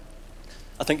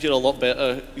I think you're a lot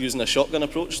better using a shotgun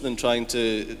approach than trying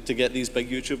to get these big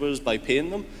YouTubers by paying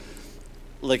them.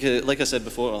 Like I said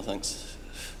before, oh thanks.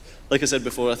 Like I said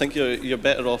before, I think you're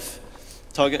better off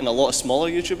targeting a lot of smaller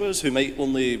YouTubers who might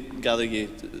only gather you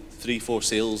 3-4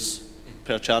 sales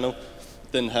per channel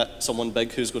than hit someone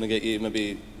big who's going to get you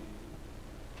maybe,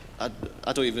 I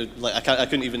don't even, like I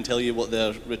couldn't even tell you what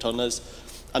their return is.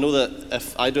 I know that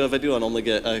if I do a video, I normally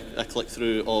get a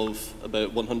click-through of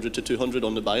about 100 to 200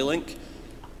 on the buy link.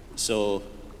 So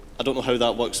I don't know how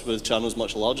that works with channels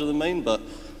much larger than mine, but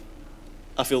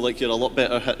I feel like you're a lot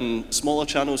better hitting smaller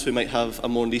channels who might have a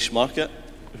more niche market,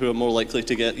 who are more likely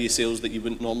to get you sales that you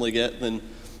wouldn't normally get, than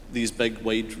these big,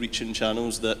 wide-reaching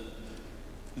channels that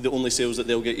the only sales that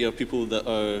they'll get you are people that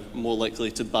are more likely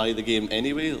to buy the game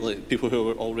anyway, like people who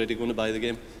are already going to buy the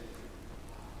game.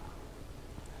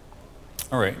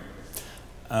 All right.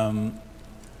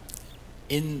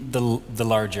 In the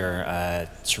larger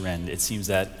trend, it seems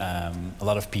that a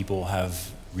lot of people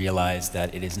have realized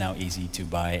that it is now easy to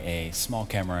buy a small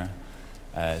camera,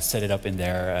 set it up in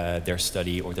their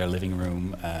study or their living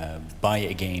room, buy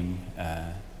a game.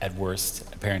 At worst,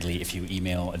 apparently, if you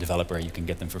email a developer, you can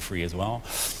get them for free as well.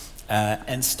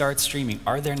 and start streaming.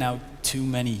 Are there now too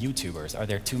many YouTubers? Are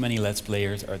there too many Let's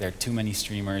Players? Are there too many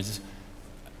streamers?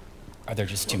 Are there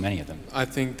just too many of them? I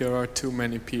think there are too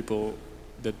many people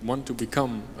that want to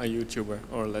become a YouTuber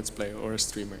or a Let's Player or a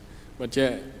streamer. But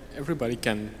yeah, everybody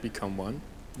can become one,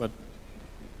 but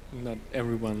not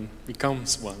everyone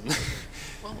becomes one.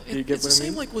 Well, it's the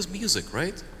same like with music,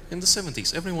 right? In the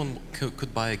 70s, everyone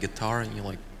could buy a guitar and you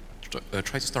like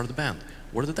try to start a band.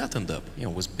 Where did that end up? You know,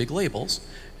 with big labels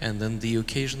and then the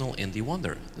occasional indie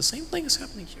wonder. The same thing is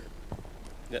happening here.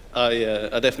 Yeah,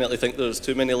 I definitely think there's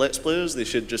too many Let's Players. They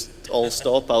should just all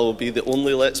stop. I will be the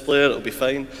only Let's Player. It'll be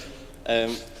fine.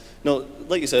 No,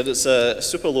 like you said, it's a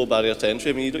super low barrier to entry.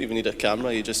 I mean, you don't even need a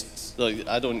camera. You just, like,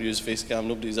 I don't use face cam.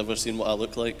 Nobody's ever seen what I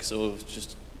look like. So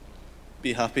just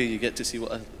be happy you get to see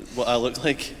what I look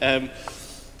like.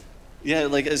 Yeah,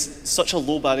 like it's such a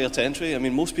low barrier to entry. I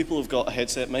mean, most people have got a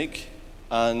headset mic,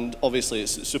 and obviously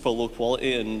it's super low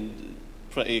quality and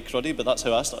pretty cruddy. But that's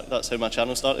how I started. That's how my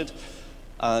channel started.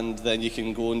 And then you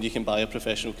can go and you can buy a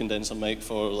professional condenser mic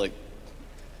for like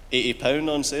 £80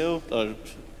 on sale, or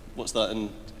what's that in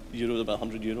euro, about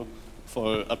 €100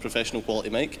 for a professional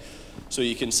quality mic. So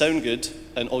you can sound good,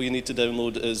 and all you need to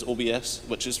download is OBS,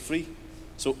 which is free.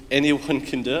 So anyone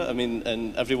can do it. I mean,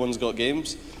 and everyone's got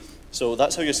games. So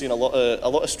that's how you're seeing a lot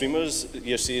of streamers.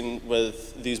 You're seeing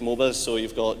with these MOBAs. So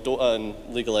you've got Dota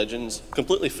and League of Legends,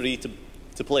 completely free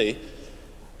to play.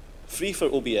 Free for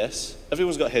OBS.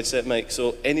 Everyone's got a headset mic,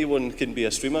 so anyone can be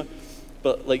a streamer.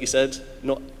 But like you said,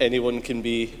 not anyone can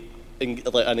be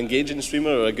like an engaging streamer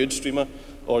or a good streamer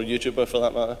or YouTuber for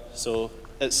that matter. So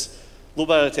it's low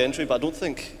barrier to entry, but I don't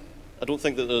think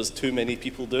that there's too many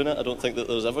people doing it. I don't think that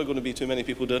there's ever going to be too many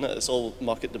people doing it. It's all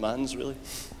market demands, really.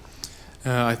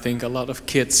 I think a lot of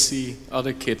kids see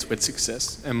other kids with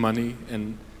success and money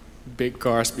and big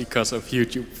cars because of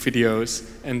YouTube videos,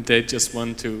 and they just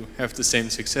want to have the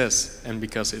same success. And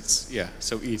because it's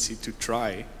so easy to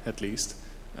try, at least,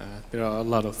 there are a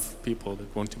lot of people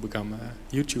that want to become a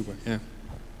YouTuber. Yeah.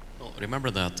 Well, remember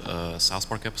that South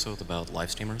Park episode about live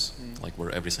streamers, like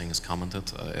where everything is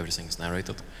commented, everything is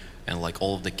narrated, and like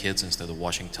all of the kids, instead of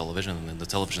watching television, and then the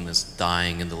television is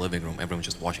dying in the living room, everyone's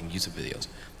just watching YouTube videos.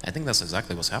 I think that's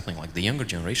exactly what's happening. Like the younger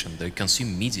generation, they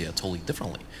consume media totally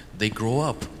differently. They grow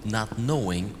up not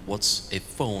knowing what's a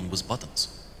phone with buttons.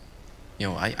 You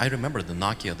know, I remember the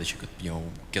Nokia that you could, you know,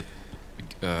 get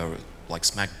like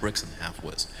smack bricks in half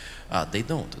with. They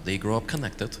don't. They grow up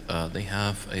connected. They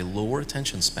have a lower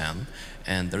attention span,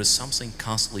 and there is something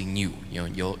constantly new. You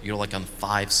know, you're like on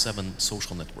 5, 7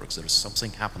 social networks. There's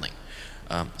something happening.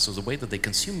 So the way that they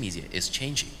consume media is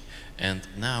changing. And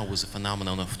now with the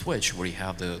phenomenon of Twitch, where you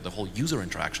have the whole user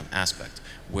interaction aspect,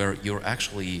 where you're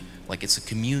actually, like, it's a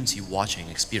community watching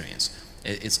experience.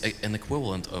 It's an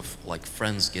equivalent of like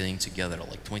friends getting together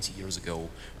like 20 years ago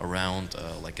around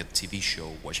like a TV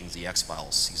show, watching the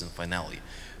X-Files season finale.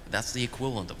 That's the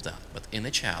equivalent of that, but in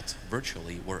a chat,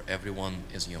 virtually, where everyone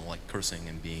is, you know, like cursing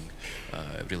and being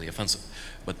really offensive.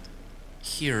 But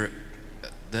here,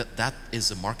 that is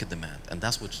a market demand, and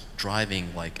that's what's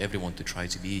driving like everyone to try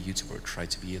to be a YouTuber, try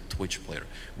to be a Twitch player.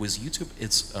 With YouTube,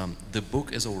 it's the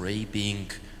book is already being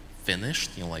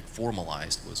finished, you know, like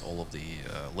formalized with all of the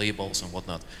labels and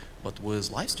whatnot. But with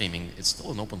live streaming, it's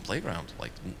still an open playground.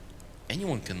 Like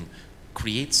anyone can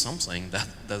create something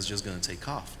that's just going to take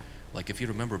off. Like if you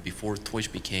remember, before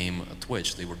Twitch became a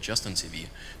Twitch, they were just on TV,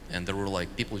 and there were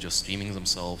like people just streaming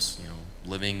themselves, you know,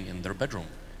 living in their bedroom,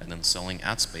 and then selling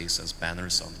ad space as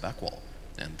banners on the back wall,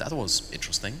 and that was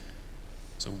interesting.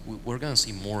 So we're going to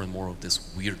see more and more of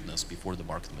this weirdness before the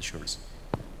market matures.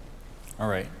 All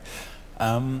right.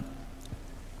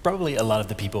 Probably a lot of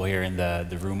the people here in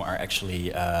the room are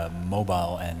actually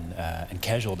mobile and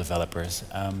casual developers.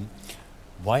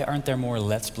 Why aren't there more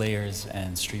Let's Players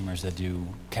and streamers that do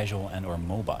casual and or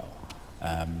mobile?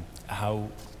 How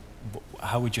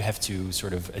would you have to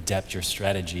sort of adapt your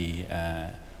strategy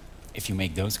if you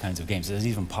make those kinds of games? Is it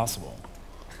even possible?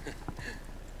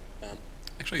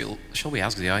 Actually, shall we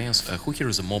ask the audience, who here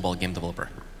is a mobile game developer?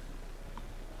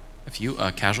 A few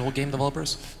casual game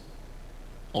developers?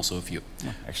 Also a few.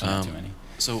 No, actually not too many.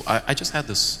 So I just had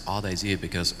this odd idea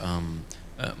because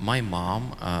my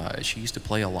mom, she used to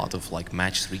play a lot of like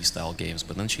match 3 style games,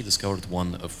 but then she discovered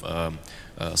one of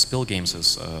Spill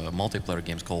Games' multiplayer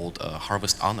games called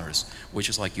Harvest Honors, which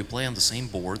is like you play on the same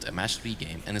board, a match 3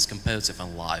 game, and it's competitive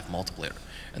and live multiplayer.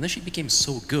 And then she became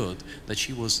so good that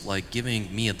she was like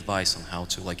giving me advice on how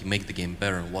to like make the game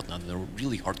better and whatnot. They were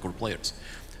really hardcore players.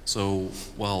 So,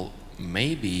 well,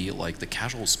 maybe like the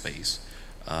casual space,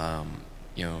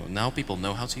 now people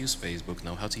know how to use Facebook,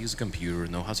 know how to use a computer,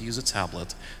 know how to use a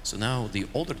tablet. So now the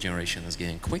older generation is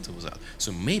getting acquainted with that.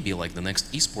 So maybe like the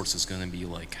next esports is going to be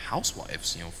like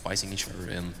housewives, fighting each other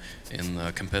in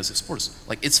competitive sports.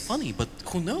 Like it's funny, but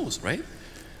who knows, right?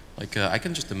 Like I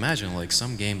can just imagine like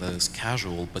some game that is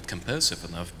casual but competitive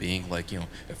enough being like a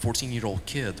 14-year-old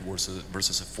kid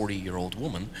versus a 40-year-old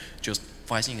woman just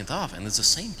fighting it off, and it's the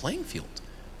same playing field,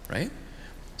 right?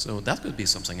 So that could be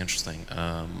something interesting.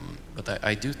 But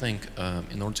I do think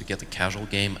in order to get a casual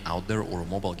game out there or a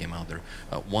mobile game out there,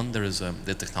 one, there is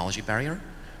the technology barrier,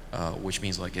 which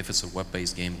means like if it's a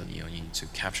web-based game, then you need to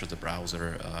capture the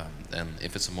browser, and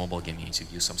if it's a mobile game, you need to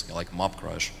use something like Mob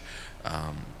Crush.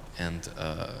 And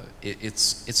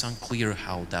it's unclear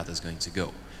how that is going to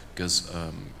go, because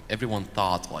everyone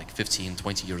thought like 15,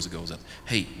 20 years ago that,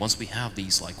 hey, once we have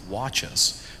these like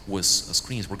watches with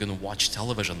screens, we're going to watch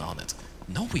television on it.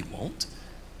 No, we won't.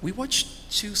 We watch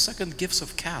 2-second GIFs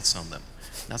of cats on them.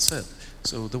 That's it.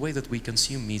 So the way that we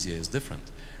consume media is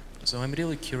different. So I'm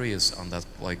really curious on that,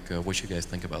 like what you guys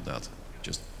think about that.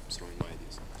 Just throwing my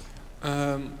ideas.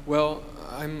 Well,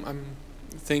 I'm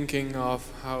thinking of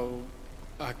how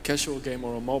a casual game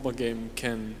or a mobile game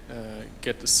can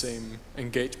get the same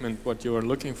engagement what you are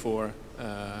looking for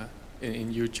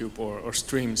in YouTube or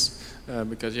streams,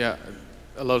 because yeah,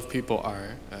 a lot of people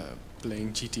are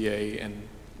playing GTA and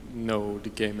know the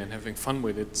game and having fun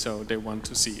with it, so they want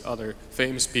to see other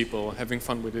famous people having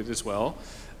fun with it as well.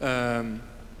 For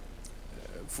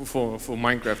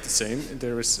Minecraft the same,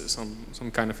 there is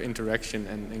some kind of interaction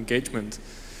and engagement,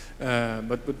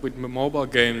 but with mobile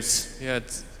games, yeah,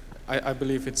 I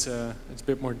believe it's a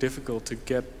bit more difficult to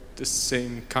get the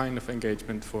same kind of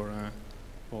engagement for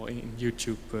well, in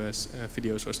YouTube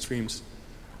videos or streams.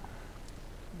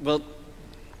 Well,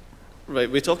 right,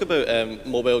 we talk about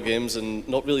mobile games and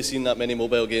not really seeing that many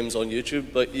mobile games on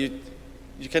YouTube, but you're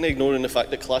kind of ignoring the fact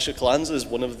that Clash of Clans is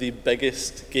one of the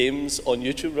biggest games on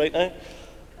YouTube right now.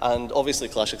 And obviously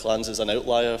Clash of Clans is an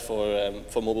outlier for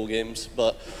mobile games,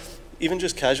 but even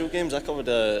just casual games, I covered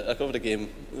a game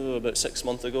about 6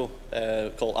 months ago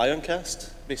called Ironcast,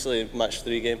 basically a match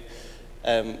 3 game.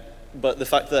 But the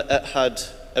fact that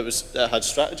it had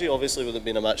strategy, obviously, with it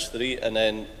being a match 3, and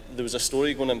then there was a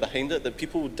story going on behind it that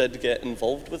people did get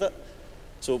involved with it.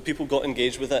 So people got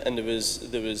engaged with it, and there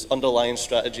was underlying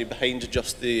strategy behind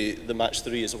just the match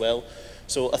 3 as well.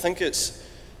 So I think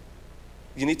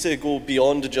you need to go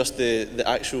beyond just the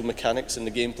actual mechanics and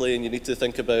the gameplay, and you need to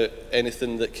think about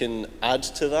anything that can add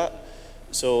to that.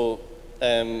 So,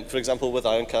 for example, with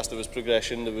Ironcast, there was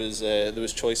progression, there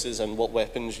was choices and what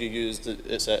weapons you used,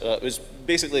 etc. It was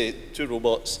basically 2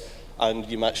 robots, and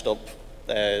you matched up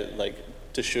like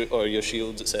to shoot or your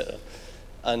shields, etc.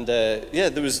 And yeah,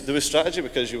 there was strategy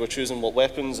because you were choosing what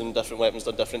weapons, and different weapons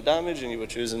did different damage, and you were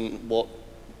choosing what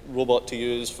robot to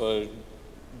use for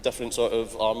different sort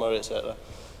of armor, etc.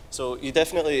 So you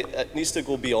definitely, it needs to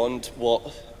go beyond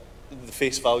what the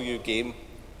face value game.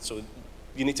 So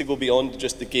you need to go beyond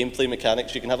just the gameplay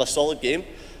mechanics. You can have a solid game,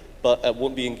 but it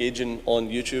won't be engaging on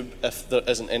YouTube if there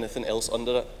isn't anything else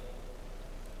under it.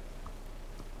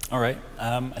 All right,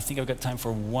 I think I've got time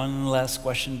for one last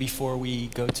question before we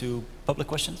go to public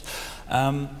questions.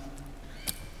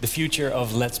 The future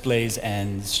of Let's Plays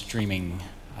and streaming.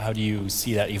 How do you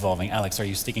see that evolving? Alex, are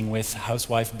you sticking with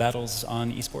housewife battles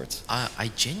on esports?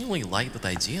 I genuinely like that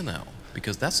idea now,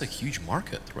 because that's a huge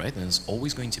market, right? And it's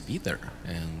always going to be there.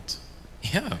 And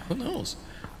yeah, who knows?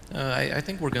 I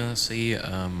think we're going to see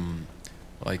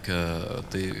like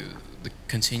the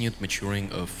continued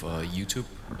maturing of YouTube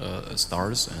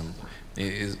stars, and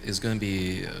is going to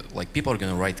be like people are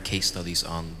going to write case studies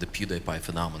on the PewDiePie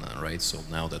phenomenon, right? So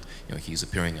now that he's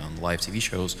appearing on live TV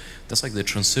shows, that's like the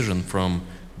transition from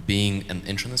being an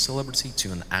internet celebrity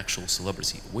to an actual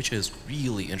celebrity, which is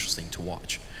really interesting to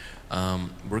watch.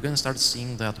 We're going to start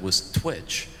seeing that with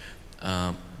Twitch,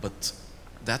 but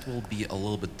that will be a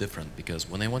little bit different, because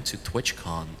when I went to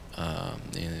TwitchCon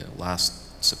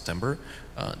last September,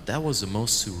 that was the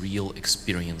most surreal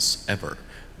experience ever,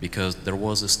 because there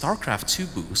was a StarCraft 2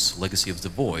 booth, Legacy of the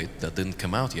Void, that didn't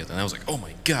come out yet, and I was like, oh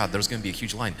my god, there's going to be a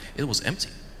huge line. It was empty.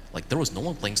 Like, there was no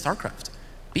one playing StarCraft.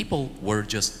 People were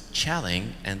just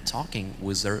chatting and talking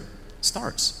with their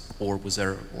stars or with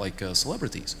their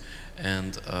celebrities,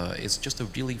 and it's just a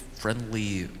really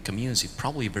friendly community,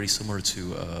 probably very similar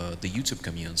to the YouTube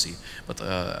community. But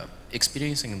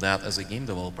experiencing that as a game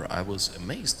developer, I was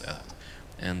amazed at,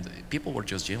 and people were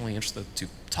just genuinely interested to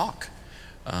talk.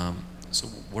 So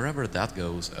wherever that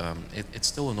goes, it's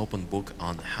still an open book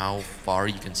on how far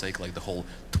you can take like the whole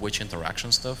Twitch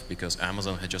interaction stuff, because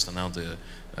Amazon had just announced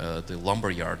the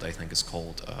Lumberyard, I think it's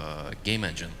called, game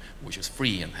engine, which is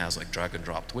free and has like drag and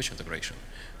drop Twitch integration.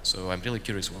 So I'm really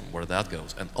curious where that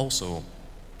goes. And also,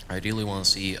 I really want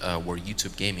to see where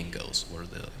YouTube gaming goes, where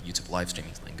the YouTube live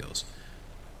streaming thing goes.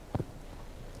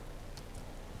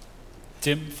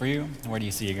 Tim, for you, where do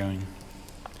you see it going?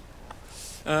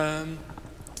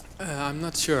 I'm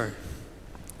not sure,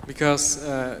 because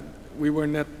we were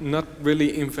not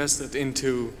really invested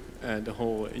into the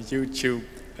whole YouTube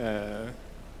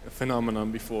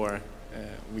phenomenon before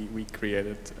we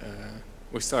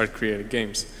started creating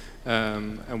games.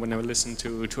 And when I listened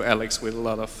to Alex with a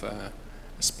lot of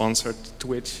sponsored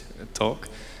Twitch talk,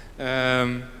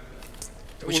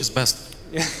 Which is best.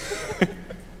 Yeah.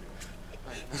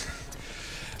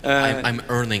 I'm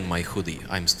earning my hoodie.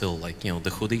 I'm still like, you know, the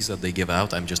hoodies that they give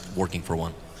out, I'm just working for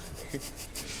one.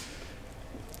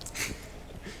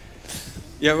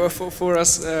 Yeah, well, for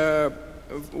us,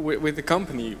 with the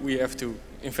company, we have to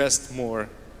invest more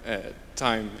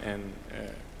time and,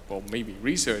 well, maybe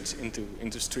research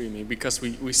into streaming, because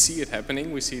we see it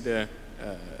happening, we see the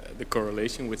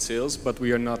correlation with sales, but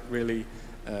we are not really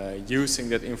using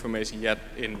that information yet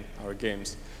in our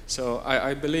games. So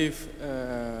I believe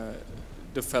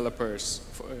developers,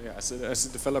 as a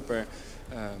developer,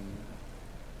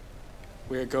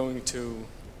 we are going to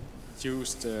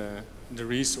use the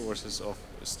resources of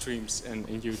streams and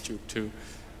YouTube to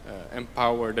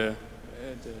empower the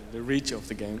reach of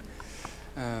the game.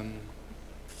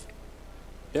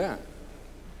 Yeah.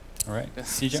 All right.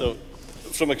 Steejo? So,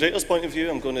 from a creator's point of view,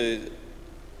 I'm going to,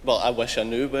 well, I wish I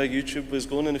knew where YouTube was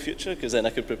going in the future, because then I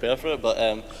could prepare for it, but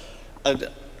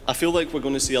I feel like we're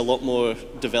going to see a lot more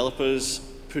developers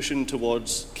pushing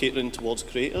towards, catering towards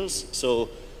creators. So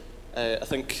I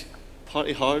think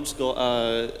Party Hard's got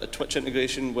a Twitch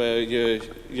integration where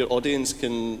your audience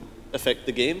can affect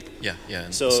the game. Yeah, yeah,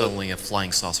 and so suddenly a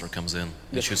flying saucer comes in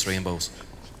and shoots rainbows.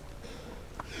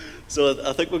 So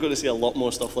I think we're going to see a lot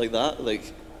more stuff like that,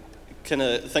 like kind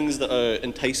of things that are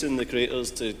enticing the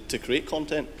creators to create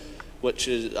content, which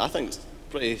is, I think,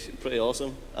 pretty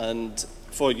awesome. And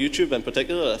for YouTube in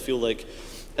particular, I feel like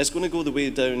it's going to go the way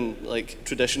down like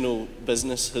traditional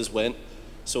business has went.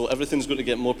 So everything's going to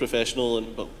get more professional,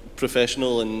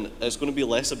 and it's going to be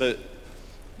less about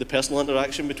the personal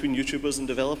interaction between YouTubers and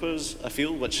developers, I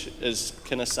feel, which is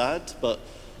kind of sad. But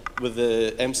with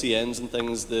the MCNs and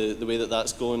things, the way that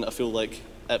that's going, I feel like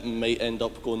it might end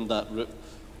up going that route,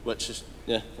 which is,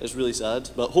 yeah, it's really sad.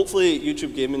 But hopefully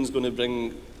YouTube gaming is going to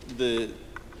bring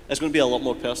it's going to be a lot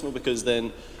more personal, because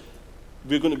then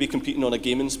we're going to be competing on a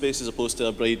gaming space as opposed to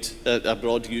a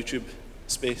broad YouTube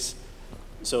space.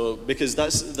 So, because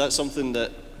that's something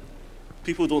that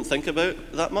people don't think about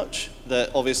that much, that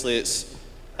obviously it's,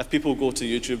 if people go to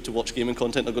YouTube to watch gaming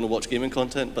content, they're going to watch gaming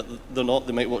content, but they're not.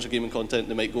 They might watch a gaming content,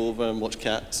 they might go over and watch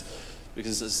cats,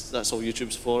 because that's all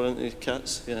YouTube's for, aren't they?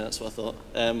 Cats? Yeah, that's what I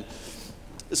thought.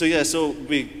 So yeah, so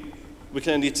we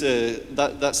kind of need to,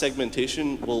 that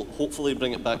segmentation will hopefully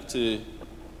bring it back to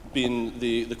being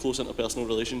the close interpersonal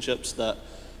relationships that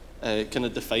kind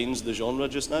of defines the genre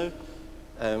just now.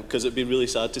 Because it'd be really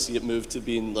sad to see it move to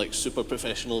being like super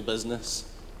professional business.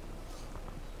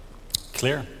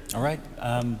 Clear. All right.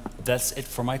 That's it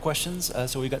for my questions.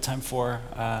 So we got time for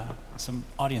some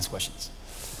audience questions.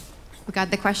 We got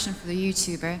the question for the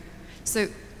YouTuber. So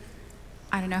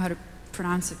I don't know how to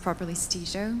pronounce it properly.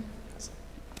 Steejo.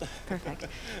 Perfect.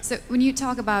 So when you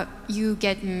talk about you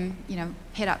getting,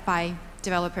 hit up by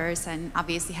developers and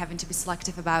obviously having to be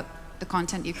selective about the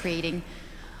content you're creating,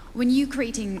 when you're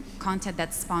creating content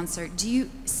that's sponsored, do you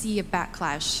see a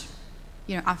backlash,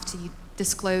 after you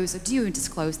disclose, or do you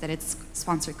disclose that it's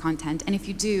sponsored content? And if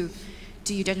you do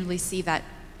you generally see that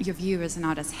your viewers are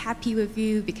not as happy with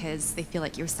you because they feel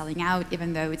like you're selling out,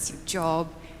 even though it's your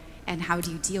job? And how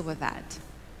do you deal with that?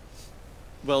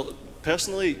 Well,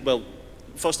 personally,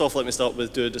 first off, let me start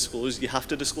with do I disclose? You have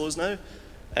to disclose now.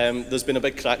 There's been a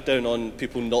big crackdown on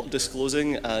people not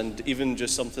disclosing, and even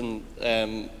just something,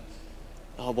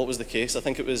 what was the case? I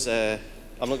think it was, I'm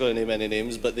not going to name any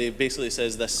names, but they basically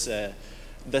says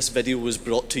this video was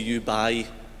brought to you by,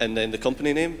 and then the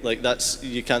company name. Like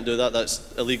you can't do that,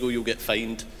 that's illegal, you'll get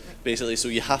fined, basically. So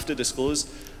you have to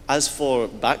disclose. As for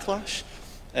backlash,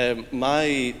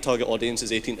 my target audience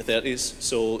is 18 to 30s,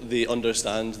 so they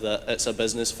understand that it's a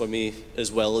business for me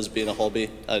as well as being a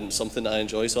hobby and something that I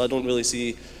enjoy. So I don't really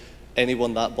see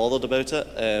anyone that bothered about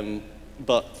it.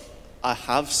 But I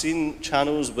have seen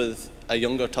channels with a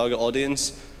younger target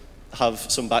audience have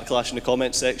some backlash in the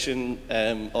comment section,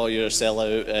 or you're a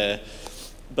sellout,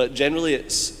 But generally,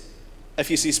 it's if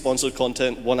you see sponsored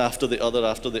content one after the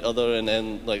other, and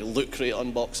then like loot crate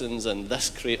unboxings and this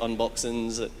crate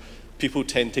unboxings, people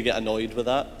tend to get annoyed with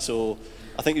that. So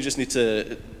I think you just need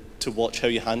to watch how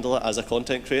you handle it as a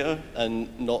content creator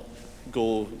and not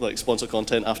go like sponsored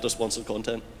content after sponsored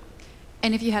content.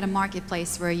 And if you had a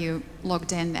marketplace where you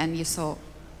logged in and you saw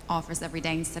offers every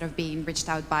day instead of being reached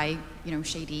out by, you know,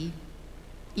 shady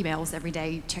emails every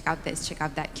day, check out this, check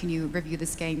out that, can you review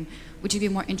this game? Would you be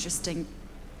more interested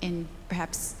in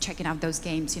perhaps checking out those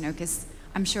games, you know, because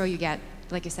I'm sure you get,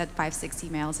 like you said, 5, 6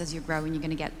 emails as you grow and you're going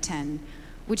to get 10.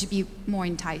 Would you be more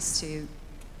enticed to,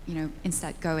 you know,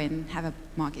 instead go and have a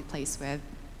marketplace where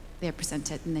they're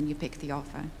presented and then you pick the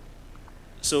offer?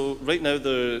 So right now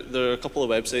there are a couple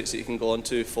of websites that you can go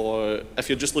onto for if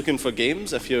you're just looking for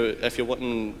games. If you're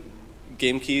wanting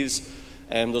game keys,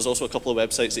 there's also a couple of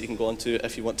websites that you can go onto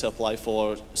if you want to apply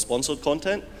for sponsored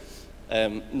content.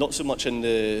 Not so much in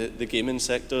the gaming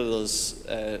sector,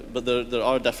 but there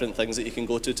are different things that you can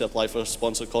go to apply for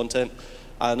sponsored content.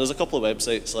 And there's a couple of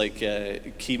websites like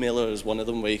Keymailer is one of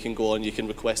them where you can go on, you can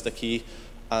request a key,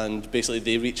 and basically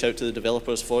they reach out to the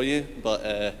developers for you.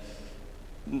 But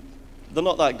they're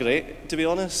not that great, to be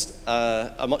honest.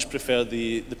 I much prefer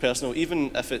the personal,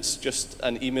 even if it's just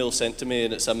an email sent to me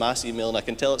and it's a mass email and I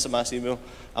can tell it's a mass email,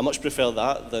 I much prefer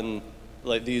that than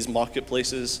like these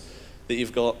marketplaces that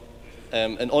you've got.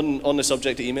 And on the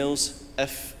subject of emails,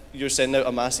 if you're sending out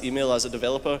a mass email as a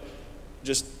developer,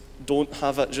 just don't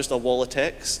have it just a wall of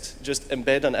text. Just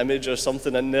embed an image or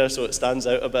something in there so it stands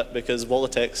out a bit, because wall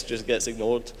of text just gets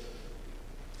ignored.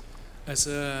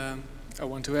 I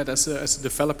want to add, as a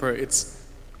developer, it's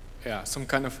some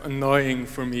kind of annoying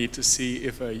for me to see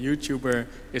if a YouTuber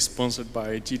is sponsored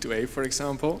by G2A, for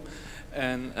example,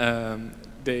 and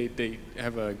they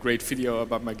have a great video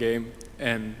about my game,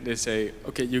 and they say,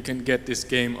 okay, you can get this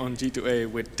game on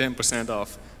G2A with 10%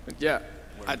 off. But yeah,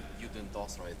 you didn't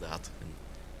authorize that.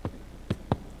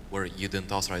 Where you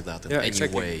didn't authorize that in any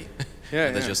exactly. way. Yeah,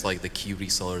 and that's just like the key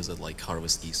resellers that like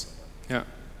harvest keys. Yeah,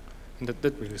 and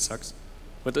that really sucks.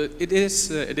 But it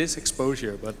is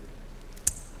exposure, but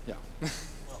yeah.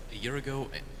 Well, a year ago,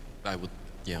 I would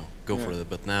go for it,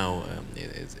 but now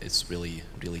it's really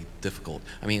difficult.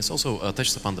 I mean, it's also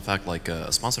touches upon the fact like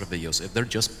sponsored videos. If they're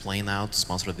just plain out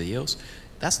sponsored videos,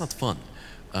 that's not fun.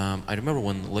 I remember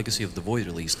when Legacy of the Void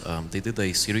released, they did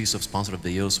a series of sponsored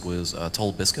videos with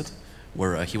Tall Biscuit,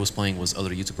 where he was playing with other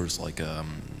YouTubers like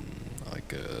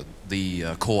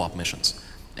the co-op missions.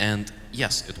 And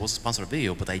yes, it was a sponsored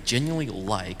video, but I genuinely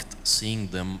liked seeing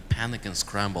them panic and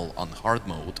scramble on hard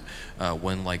mode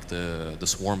when like the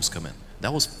swarms come in.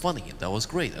 That was funny, that was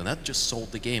great, and that just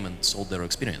sold the game and sold their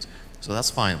experience. So that's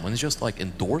fine. When it's just like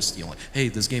endorsed, you know, like, hey,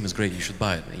 this game is great, you should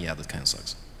buy it. Yeah, that kind of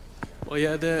sucks. Well,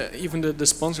 yeah, even the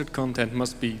sponsored content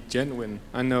must be genuine.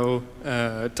 I know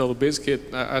Total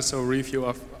Biscuit, I saw a review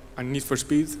of Need for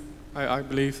Speed, I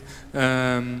believe.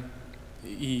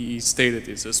 He stated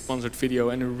it's a sponsored video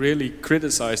and really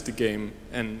criticized the game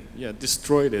and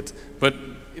destroyed it. But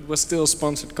it was still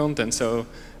sponsored content, so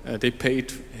they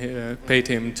paid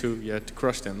him to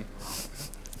crush them.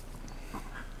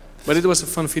 But it was a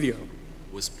fun video.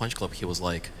 With Punch Club, he was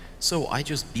like, "So I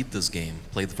just beat this game,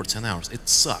 played it for 10 hours. It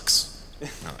sucks."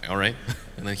 Like, all right,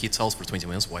 and then he tells for 20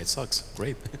 minutes why it sucks.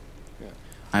 Great.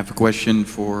 I have a question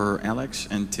for Alex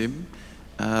and Tim.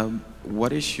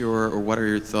 What are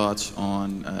your thoughts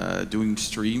on doing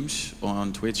streams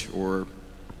on Twitch or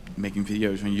making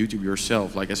videos on YouTube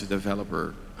yourself, like as a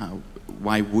developer?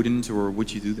 Why wouldn't or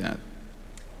would you do that?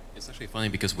 It's actually funny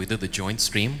because we did a joint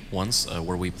stream once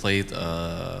where we played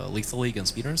Lethal League and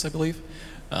Speedrunners, I believe,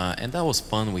 and that was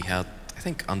fun. We had, I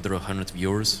think, under 100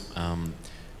 viewers.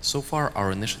 So far,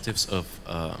 our initiatives of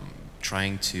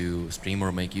trying to stream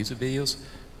or make YouTube videos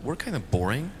were kind of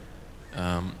boring.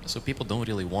 So people don't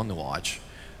really want to watch.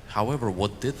 However,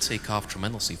 what did take off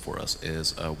tremendously for us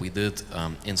is we did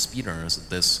in Speedrunners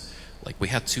this, like we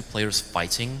had 2 players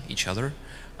fighting each other,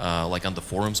 like on the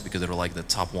forums, because they were like the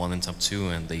top 1 and top 2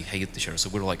 and they hated each other. So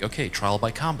we were like, okay, trial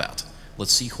by combat.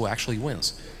 Let's see who actually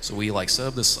wins. So we like set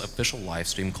up this official live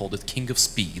stream, called it King of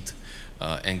Speed,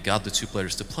 and got the 2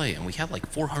 players to play. And we had like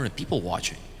 400 people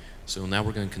watching. So now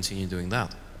we're going to continue doing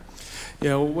that.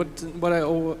 Yeah, what I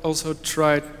also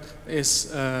tried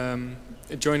is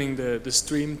joining the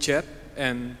stream chat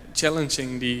and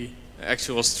challenging the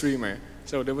actual streamer.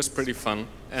 So that was pretty fun,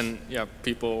 and yeah,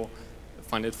 people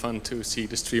find it fun to see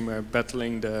the streamer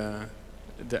battling the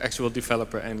actual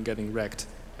developer and getting wrecked.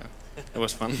 Yeah, it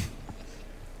was fun.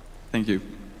 Thank you.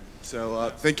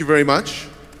 So thank you very much.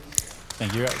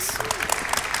 Thank you guys.